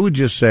 I would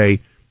just say,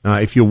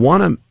 if you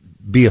want to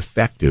be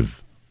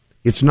effective,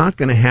 it's not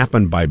going to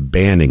happen by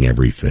banning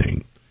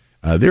everything.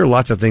 There are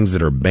lots of things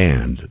that are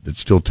banned that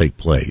still take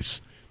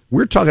place.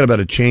 We're talking about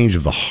a change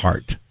of the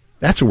heart.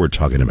 That's what we're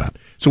talking about.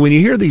 So when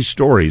you hear these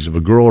stories of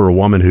a girl or a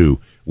woman who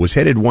was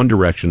headed one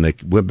direction, they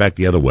went back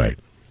the other way,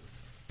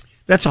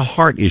 that's a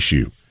heart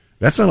issue.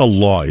 That's not a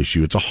law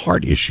issue. It's a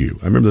heart issue.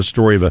 I remember the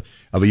story of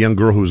a young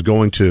girl who was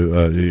going to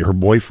her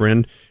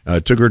boyfriend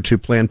took her to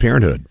Planned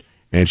Parenthood,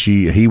 and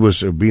he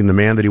was being the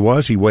man that he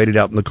was. He waited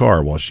out in the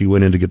car while she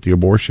went in to get the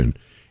abortion,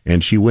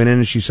 and she went in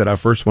and she said, "I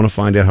first want to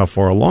find out how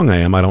far along I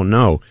am. I don't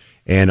know,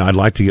 and I'd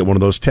like to get one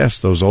of those tests,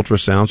 those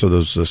ultrasounds or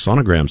those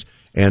sonograms."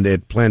 And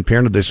at Planned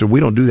Parenthood, they said, "We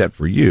don't do that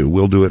for you.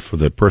 We'll do it for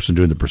the person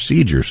doing the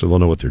procedure, so they'll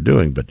know what they're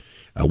doing. But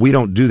we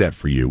don't do that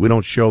for you. We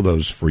don't show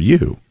those for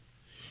you."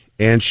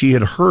 And she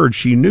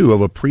knew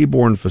of a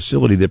Preborn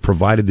facility that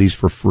provided these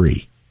for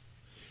free.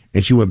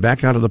 And she went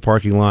back out of the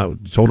parking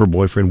lot, told her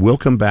boyfriend, "We'll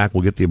come back,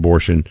 we'll get the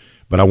abortion,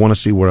 but I want to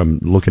see what I'm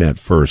looking at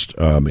first."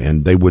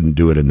 And they wouldn't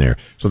do it in there.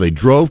 So they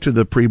drove to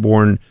the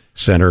Preborn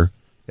Center.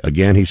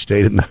 Again, he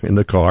stayed in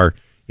the car,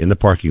 in the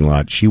parking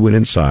lot. She went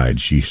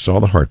inside. She saw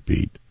the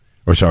heartbeat.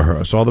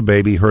 saw the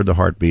baby, heard the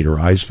heartbeat, her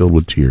eyes filled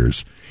with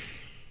tears.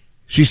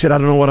 She said, I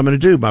don't know what I'm going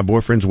to do. My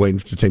boyfriend's waiting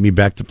to take me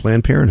back to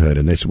Planned Parenthood.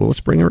 And they said, well,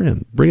 let's bring her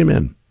in. Bring him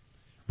in.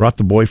 Brought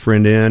the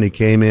boyfriend in. He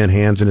came in,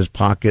 hands in his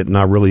pocket,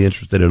 not really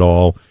interested at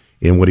all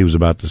in what he was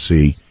about to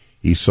see.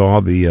 He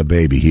saw the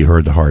baby. He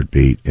heard the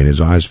heartbeat, and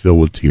his eyes filled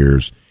with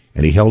tears.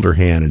 And he held her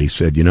hand, and he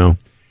said,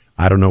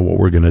 I don't know what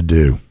we're going to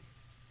do,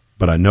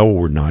 but I know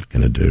what we're not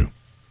going to do.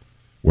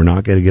 We're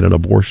not going to get an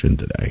abortion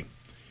today.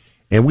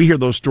 And we hear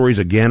those stories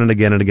again and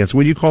again and again. So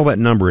when you call that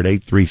number at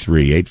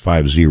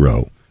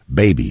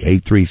 833-850-BABY,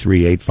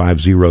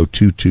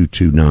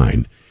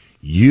 833-850-2229,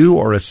 you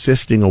are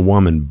assisting a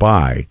woman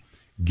by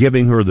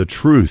giving her the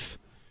truth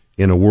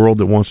in a world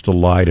that wants to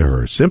lie to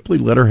her. Simply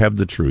let her have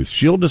the truth.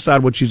 She'll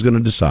decide what she's going to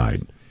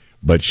decide,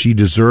 but she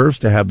deserves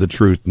to have the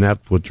truth, and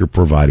that's what you're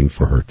providing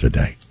for her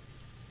today.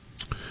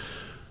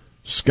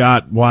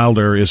 Scott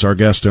Wilder is our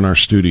guest in our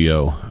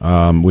studio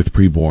with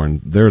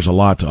Preborn. There's a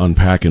lot to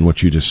unpack in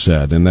what you just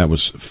said, and that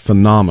was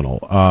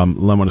phenomenal. I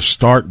want to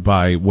start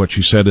by what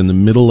you said in the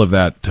middle of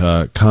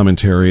that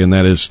commentary, and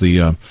that is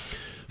the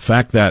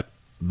fact that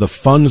the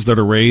funds that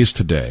are raised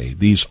today,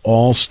 these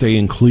all stay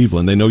in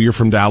Cleveland. They know you're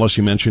from Dallas.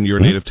 You mentioned you're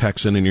a native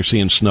Texan and you're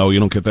seeing snow. You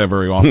don't get that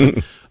very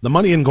often. The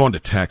money isn't going to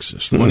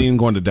Texas. The money isn't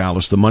going to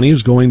Dallas. The money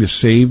is going to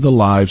save the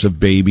lives of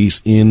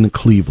babies in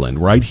Cleveland,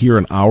 right here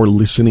in our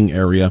listening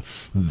area.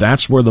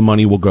 That's where the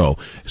money will go.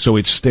 So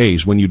it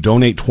stays when you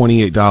donate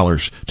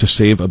 $28 to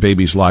save a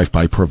baby's life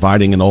by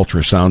providing an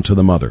ultrasound to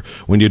the mother.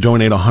 When you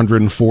donate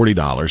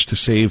 $140 to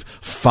save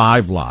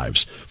 5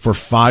 lives for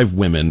 5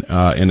 women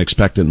and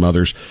expectant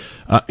mothers.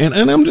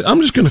 And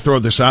I'm just going to throw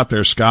this out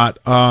there, Scott.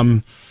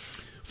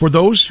 For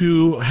those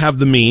who have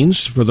the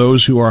means, for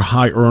those who are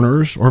high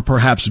earners or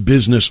perhaps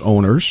business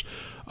owners,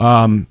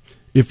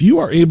 if you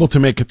are able to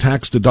make a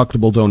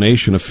tax-deductible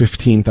donation of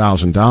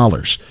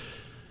 $15,000,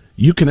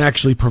 you can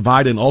actually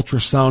provide an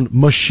ultrasound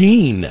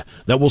machine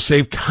that will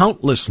save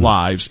countless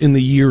lives in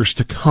the years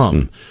to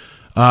come.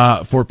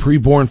 For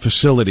preborn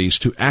facilities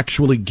to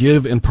actually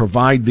give and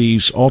provide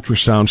these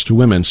ultrasounds to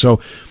women. So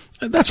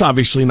that's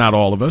obviously not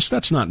all of us.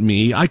 That's not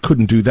me. I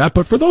couldn't do that.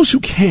 But for those who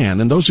can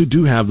and those who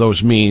do have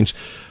those means,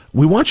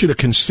 we want you to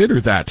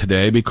consider that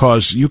today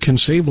because you can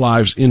save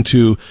lives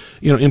into,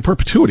 in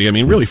perpetuity. I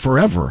mean, really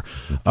forever.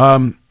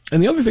 And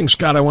the other thing,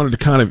 Scott, I wanted to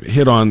kind of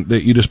hit on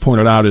that you just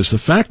pointed out is the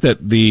fact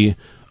that the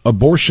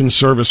abortion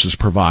services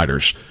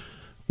providers,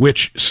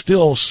 which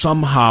still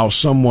somehow,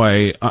 some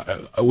way,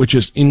 which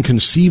is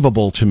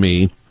inconceivable to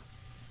me,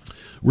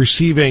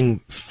 receiving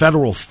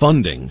federal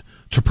funding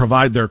to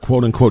provide their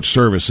quote-unquote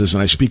services,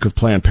 and I speak of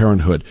Planned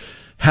Parenthood,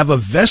 have a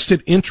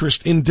vested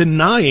interest in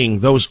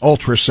denying those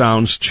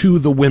ultrasounds to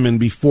the women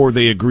before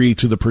they agree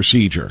to the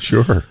procedure.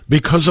 Sure.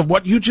 Because of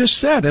what you just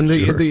said and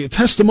the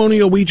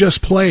testimonial we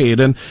just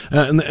played and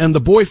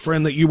the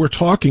boyfriend that you were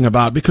talking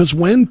about. Because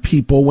when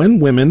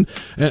women,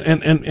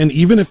 and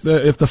even if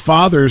the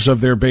fathers of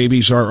their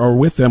babies are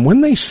with them,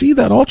 when they see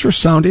that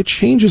ultrasound, it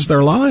changes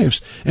their lives.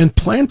 And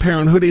Planned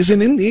Parenthood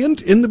isn't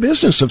in the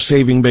business of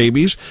saving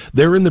babies.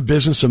 They're in the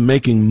business of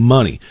making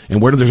money.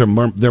 And where does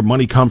their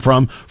money come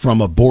from? From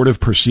abortive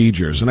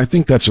procedures. And I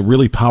think that's a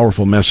really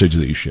powerful message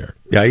that you shared.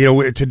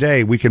 Yeah,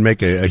 today we can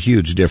make a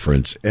huge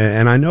difference.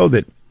 And I know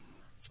that,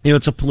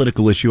 it's a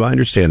political issue. I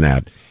understand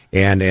that.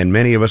 And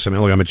many of us, I'm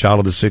a child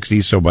of the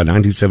 60s, so by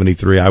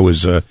 1973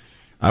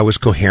 I was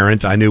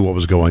coherent. I knew what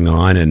was going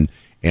on. And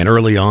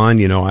early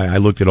on, I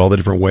looked at all the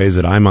different ways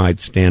that I might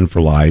stand for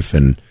life.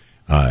 And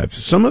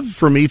some of it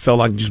for me felt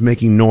like just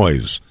making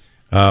noise.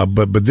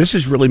 But this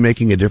is really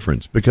making a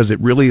difference because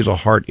it really is a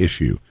heart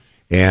issue.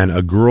 And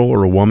a girl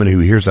or a woman who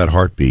hears that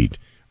heartbeat,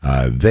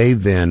 they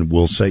then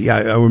will say,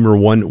 I remember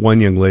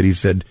one young lady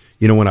said,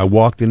 when I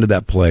walked into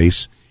that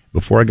place,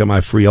 before I got my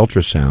free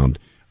ultrasound,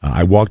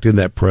 I walked in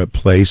that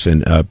place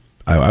and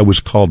I was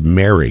called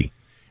Mary.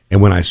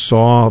 And when I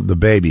saw the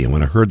baby and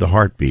when I heard the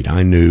heartbeat,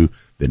 I knew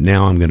that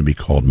now I'm going to be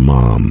called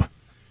Mom,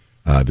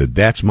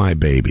 that's my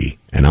baby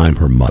and I'm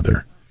her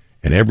mother.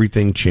 And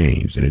everything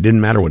changed. And it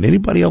didn't matter what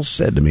anybody else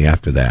said to me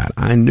after that.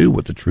 I knew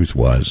what the truth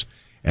was.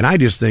 And I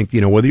just think,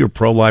 whether you're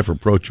pro-life or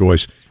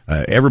pro-choice,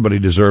 everybody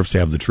deserves to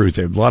have the truth.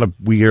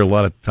 We hear a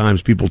lot of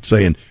times people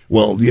saying,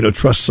 well,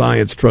 trust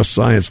science, trust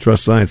science,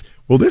 trust science.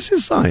 Well, this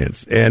is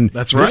science. And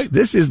that's right.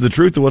 This is the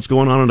truth of what's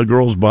going on in a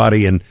girl's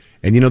body. And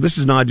this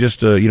is not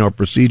just a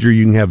procedure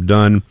you can have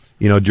done,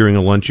 during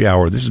a lunch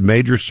hour. This is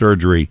major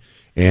surgery.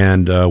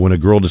 And when a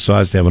girl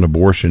decides to have an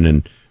abortion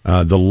and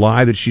the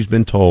lie that she's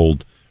been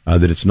told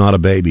that it's not a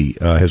baby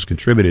has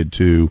contributed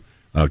to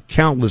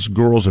countless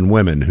girls and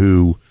women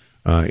who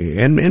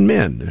and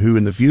men who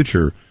in the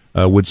future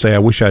would say, I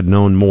wish I'd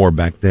known more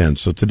back then.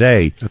 So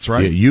today, that's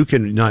right. You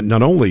can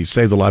not only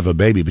save the life of a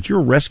baby, but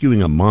you're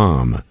rescuing a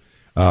mom.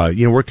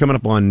 We're coming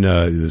up on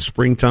the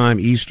springtime,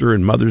 Easter,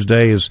 and Mother's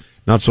Day is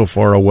not so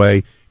far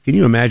away. Can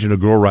you imagine a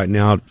girl right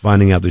now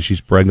finding out that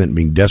she's pregnant and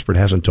being desperate,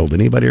 hasn't told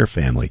anybody in her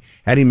family,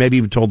 hadn't maybe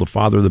even told the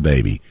father of the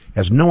baby,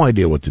 has no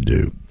idea what to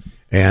do.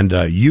 And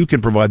you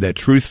can provide that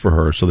truth for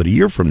her so that a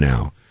year from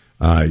now,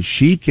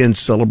 she can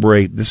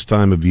celebrate this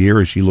time of year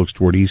as she looks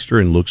toward Easter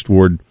and looks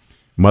toward,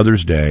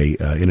 Mother's Day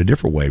in a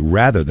different way,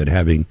 rather than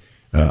having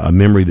a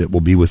memory that will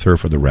be with her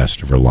for the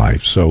rest of her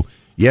life. So,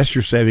 yes,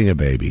 you're saving a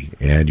baby,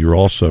 and you're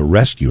also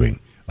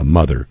rescuing a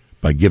mother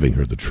by giving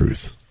her the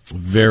truth.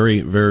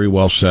 Very, very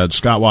well said.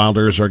 Scott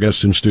Wilder is our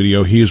guest in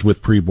studio. He is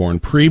with Preborn.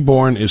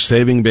 Preborn is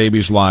saving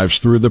babies' lives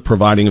through the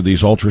providing of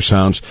these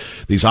ultrasounds,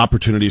 these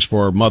opportunities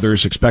for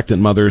mothers,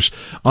 expectant mothers,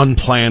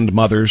 unplanned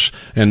mothers,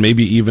 and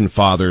maybe even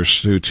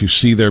fathers to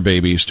see their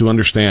babies, to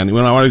understand.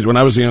 When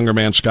I was a younger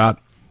man,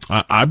 Scott,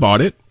 I bought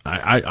it.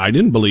 I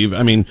didn't believe.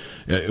 I mean,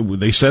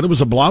 they said it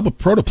was a blob of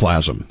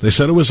protoplasm. They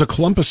said it was a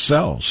clump of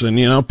cells,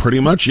 and pretty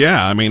much,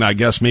 yeah. I mean, I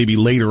guess maybe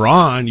later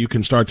on you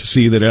can start to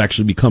see that it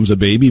actually becomes a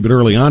baby, but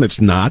early on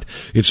it's not.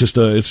 It's just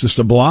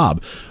a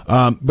blob.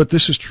 But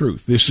this is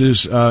truth. This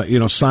is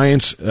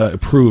science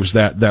proves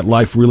that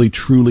life really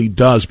truly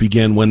does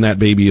begin when that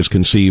baby is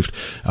conceived,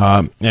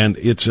 and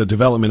its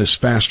development is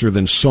faster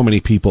than so many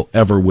people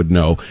ever would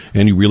know,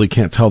 and you really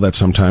can't tell that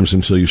sometimes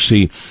until you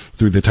see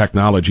through the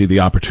technology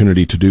the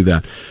opportunity to do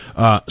that.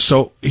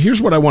 So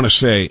here's what I want to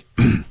say,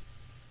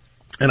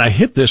 and I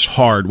hit this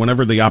hard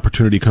whenever the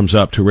opportunity comes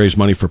up to raise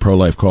money for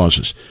pro-life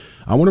causes.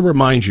 I want to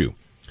remind you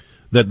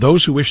that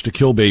those who wish to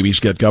kill babies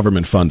get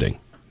government funding.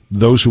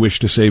 Those who wish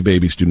to save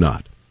babies do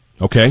not.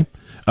 Okay?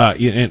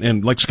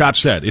 And like Scott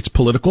said, it's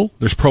political.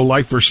 There's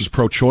pro-life versus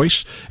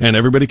pro-choice, and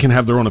everybody can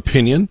have their own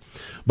opinion.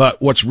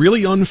 But what's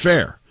really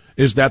unfair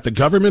is that the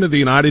government of the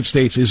United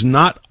States is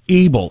not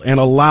able and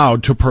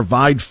allowed to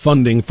provide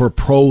funding for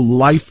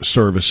pro-life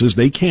services.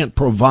 They can't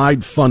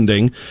provide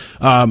funding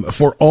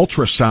for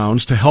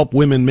ultrasounds to help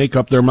women make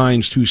up their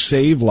minds to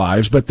save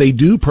lives, but they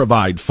do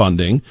provide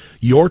funding,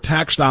 your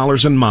tax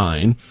dollars and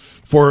mine,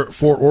 for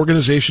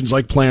organizations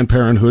like Planned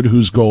Parenthood,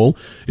 whose goal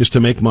is to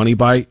make money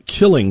by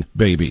killing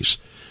babies.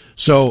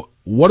 So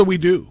what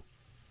do?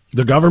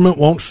 The government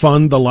won't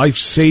fund the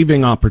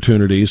life-saving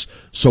opportunities,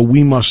 so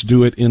we must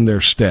do it in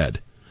their stead.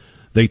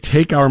 They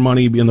take our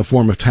money in the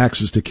form of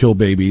taxes to kill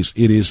babies.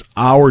 It is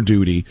our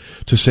duty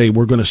to say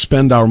we're going to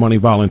spend our money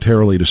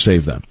voluntarily to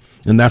save them.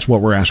 And that's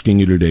what we're asking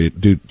you to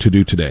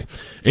do today.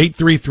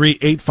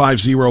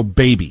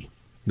 833-850-BABY.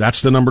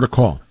 That's the number to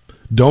call.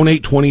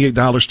 Donate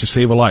 $28 to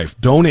save a life.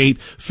 Donate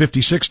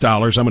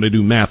 $56. I'm going to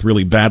do math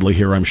really badly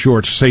here, I'm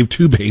sure, to save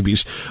 2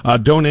 babies.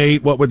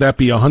 Donate, what would that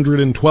be,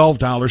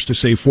 $112 to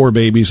save 4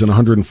 babies, and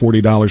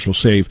 $140 will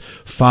save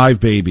 5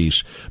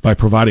 babies by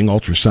providing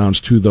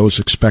ultrasounds to those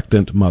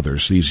expectant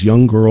mothers, these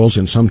young girls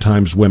and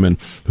sometimes women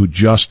who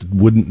just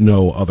wouldn't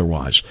know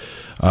otherwise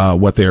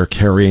what they are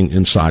carrying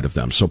inside of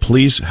them. So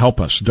please help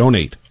us.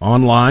 Donate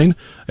online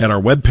at our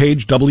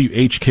webpage,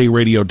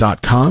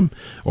 WHKRadio.com,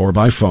 or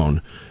by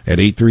phone at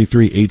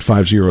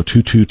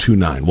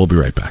 833-850-2229. We'll be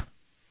right back.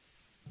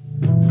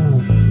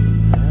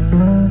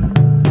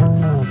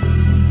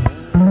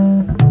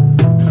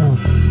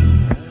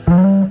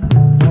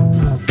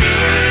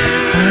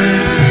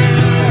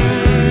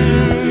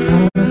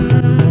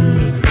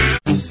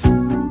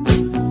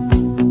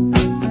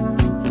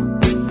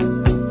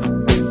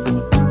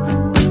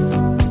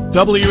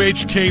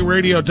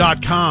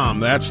 WHKRadio.com.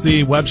 That's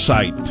the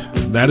website.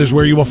 That is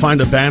where you will find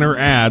a banner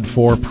ad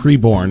for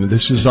Preborn.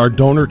 This is our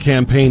donor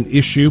campaign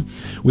issue.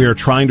 We are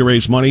trying to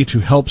raise money to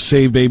help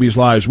save babies'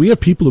 lives. We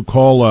have people who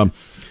call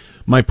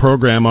my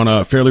program on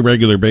a fairly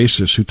regular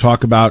basis who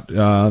talk about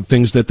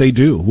things that they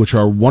do, which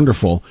are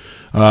wonderful,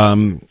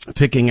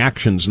 taking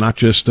actions, not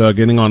just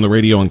getting on the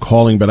radio and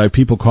calling, but I have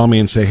people call me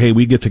and say, hey,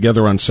 we get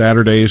together on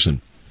Saturdays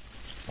and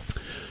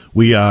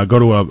we go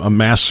to a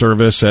mass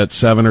service at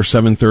 7 or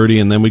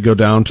 7:30, and then we go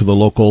down to the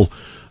local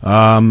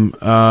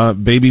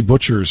baby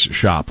butcher's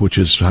shop, which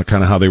is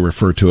kind of how they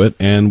refer to it,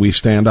 and we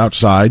stand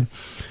outside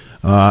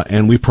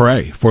and we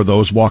pray for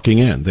those walking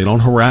in. They don't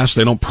harass,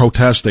 they don't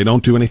protest, they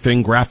don't do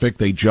anything graphic.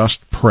 They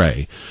just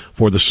pray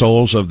for the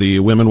souls of the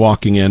women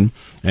walking in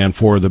and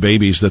for the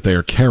babies that they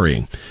are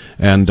carrying.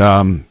 And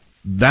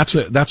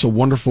that's a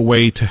wonderful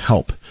way to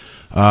help.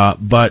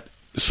 But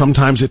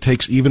sometimes it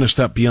takes even a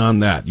step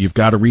beyond that. You've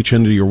got to reach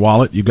into your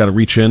wallet. You've got to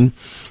reach in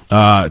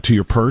to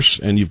your purse,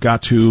 and you've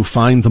got to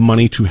find the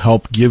money to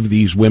help give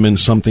these women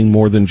something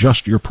more than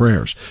just your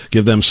prayers.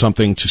 Give them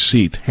something to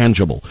see,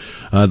 tangible,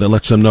 that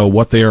lets them know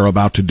what they are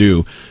about to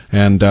do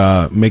and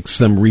makes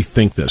them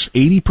rethink this.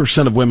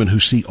 80% of women who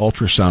see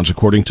ultrasounds,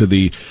 according to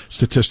the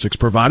statistics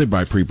provided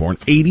by Preborn,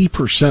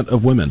 80%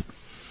 of women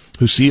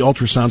who see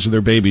ultrasounds of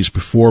their babies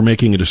before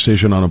making a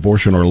decision on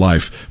abortion or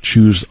life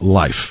choose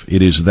life.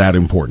 It is that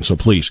important. So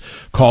please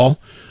call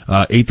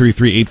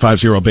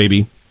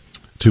 833-850-BABY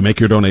to make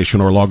your donation,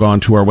 or log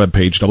on to our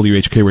webpage,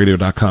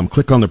 WHKRadio.com.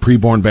 Click on the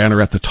Preborn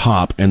banner at the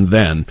top, and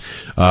then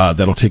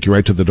that'll take you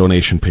right to the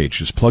donation page.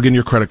 Just plug in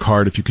your credit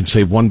card. If you can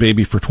save 1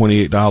 baby for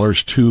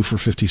 $28, 2 for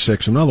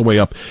 $56, and all the way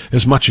up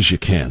as much as you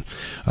can.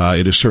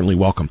 It is certainly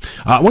welcome.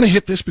 I want to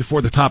hit this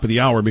before the top of the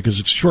hour because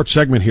it's a short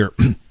segment here.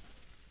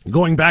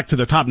 Going back to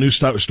the top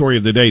news story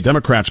of the day,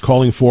 Democrats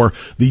calling for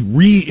the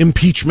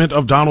re-impeachment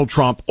of Donald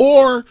Trump,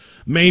 or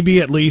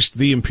maybe at least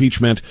the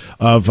impeachment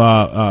of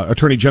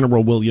Attorney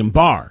General William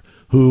Barr,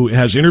 who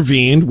has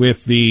intervened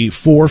with the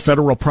 4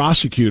 federal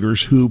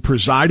prosecutors who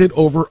presided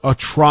over a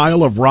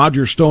trial of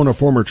Roger Stone, a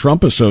former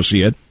Trump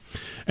associate,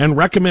 and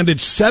recommended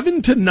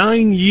 7 to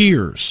 9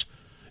 years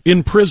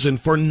in prison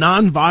for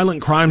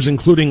nonviolent crimes,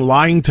 including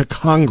lying to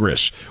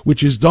Congress,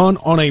 which is done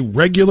on a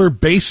regular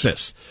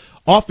basis,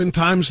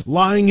 oftentimes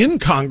lying in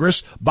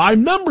Congress by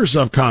members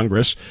of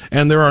Congress,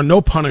 and there are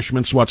no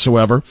punishments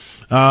whatsoever.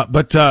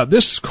 But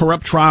this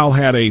corrupt trial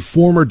had a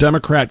former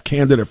Democrat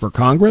candidate for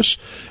Congress,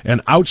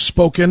 an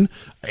outspoken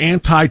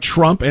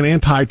anti-Trump and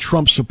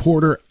anti-Trump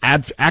supporter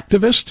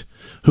activist,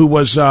 who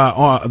was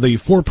the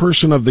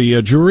foreperson of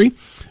the jury.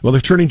 Well,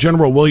 Attorney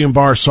General William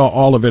Barr saw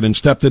all of it and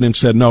stepped in and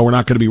said, no, we're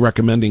not going to be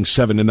recommending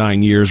 7 to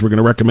 9 years. We're going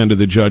to recommend to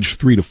the judge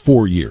 3 to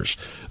 4 years.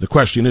 The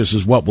question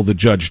is what will the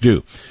judge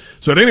do?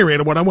 So at any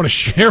rate, what I want to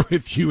share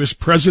with you is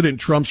President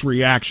Trump's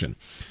reaction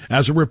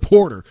as a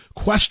reporter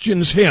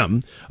questions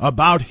him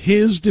about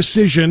his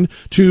decision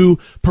to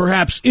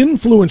perhaps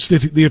influence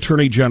the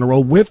Attorney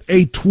General with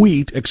a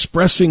tweet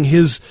expressing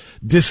his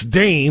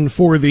disdain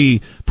for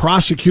the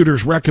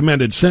prosecutor's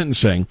recommended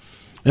sentencing.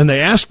 And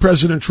they asked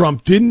President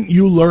Trump, didn't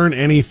you learn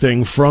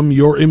anything from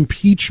your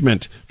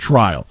impeachment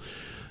trial?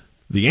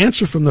 The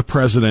answer from the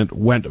president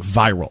went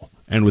viral,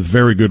 and with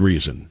very good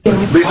reason.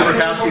 Lisa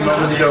Murkowski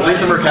moments ago,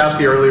 Lisa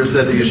Murkowski earlier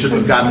said that you shouldn't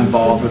have gotten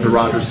involved with the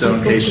Roger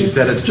Stone case. She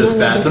said it's just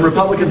bad. Some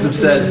Republicans have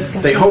said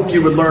they hope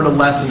you would learn a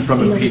lesson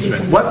from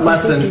impeachment. What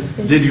lesson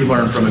did you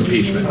learn from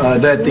impeachment?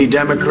 That the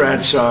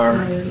Democrats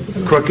are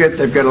crooked.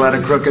 They've got a lot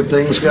of crooked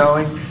things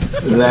going.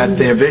 That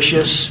they're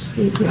vicious,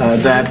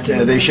 that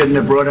they shouldn't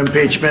have brought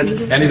impeachment,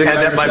 and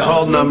that my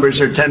poll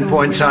numbers are 10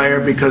 points higher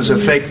because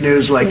of fake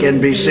news like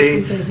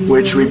NBC,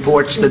 which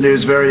reports the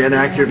news very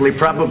inaccurately,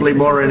 probably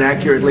more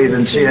inaccurately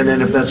than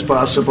CNN, if that's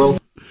possible.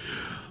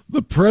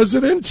 The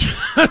president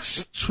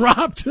just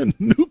dropped a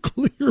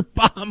nuclear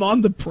bomb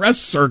on the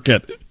press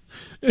circuit.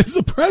 It's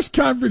a press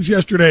conference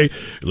yesterday.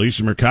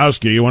 Lisa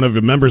Murkowski, one of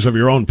the members of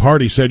your own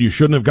party, said you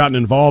shouldn't have gotten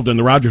involved in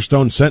the Roger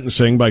Stone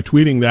sentencing by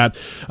tweeting that.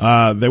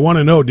 They want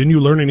to know, didn't you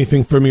learn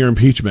anything from your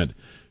impeachment?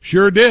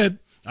 Sure did.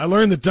 I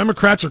learned that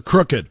Democrats are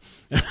crooked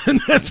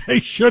and that they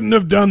shouldn't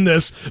have done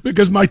this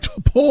because my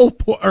polling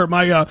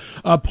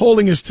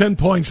is 10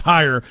 points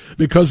higher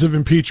because of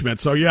impeachment.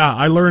 So, yeah,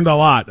 I learned a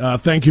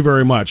lot. Thank you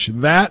very much.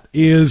 That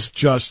is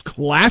just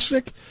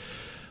classic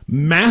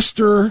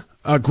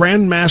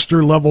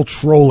grandmaster level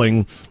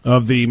trolling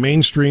of the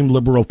mainstream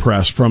liberal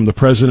press from the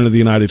President of the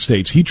United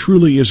States. He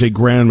truly is a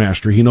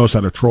grandmaster. He knows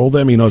how to troll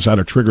them. He knows how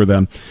to trigger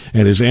them.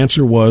 And his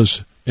answer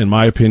was, in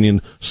my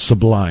opinion,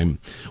 sublime.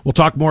 We'll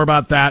talk more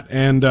about that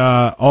and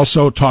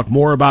also talk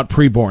more about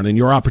preborn and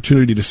your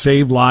opportunity to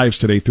save lives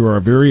today through our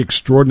very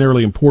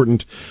extraordinarily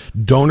important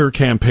donor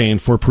campaign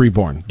for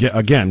preborn. Get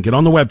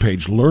on the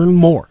webpage, learn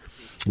more.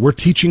 We're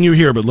teaching you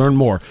here, but learn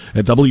more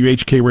at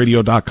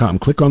WHKRadio.com.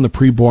 Click on the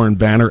preborn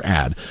banner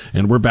ad,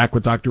 and we're back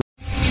with Dr.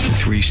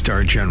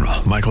 3-star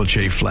General Michael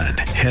J. Flynn,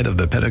 head of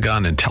the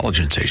Pentagon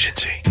Intelligence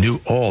Agency, knew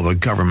all the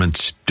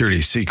government's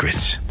dirty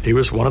secrets. He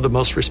was one of the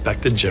most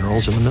respected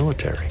generals in the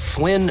military.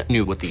 Flynn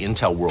knew what the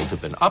intel world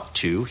had been up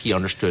to. He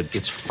understood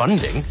its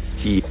funding.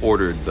 He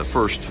ordered the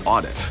first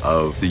audit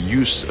of the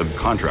use of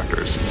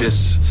contractors.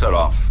 This set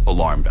off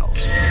alarm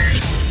bells.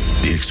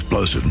 The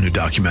explosive new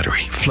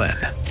documentary, Flynn,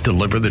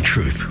 Deliver the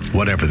Truth,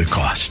 Whatever the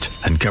Cost,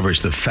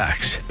 uncovers the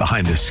facts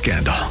behind this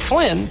scandal.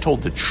 Flynn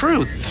told the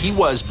truth. He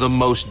was the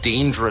most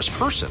dangerous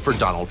person for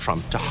Donald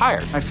Trump to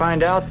hire. I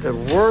find out the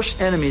worst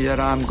enemy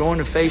that I'm going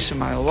to face in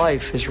my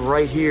life is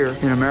right here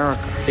in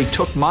America. They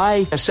took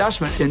my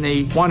assessment and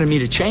they wanted me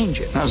to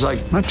change it. And I was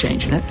like, I'm not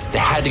changing it. They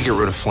had to get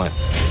rid of Flynn.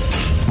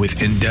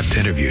 With in-depth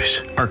interviews,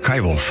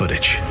 archival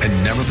footage,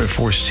 and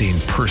never-before-seen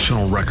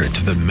personal records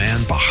of the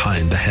man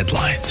behind the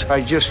headlines.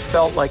 I just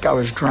felt like I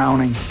was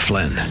drowning.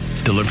 Flynn,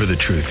 Deliver the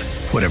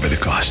Truth, Whatever the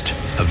Cost.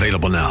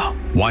 Available now.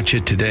 Watch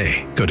it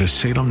today. Go to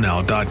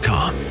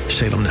salemnow.com.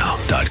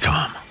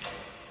 salemnow.com.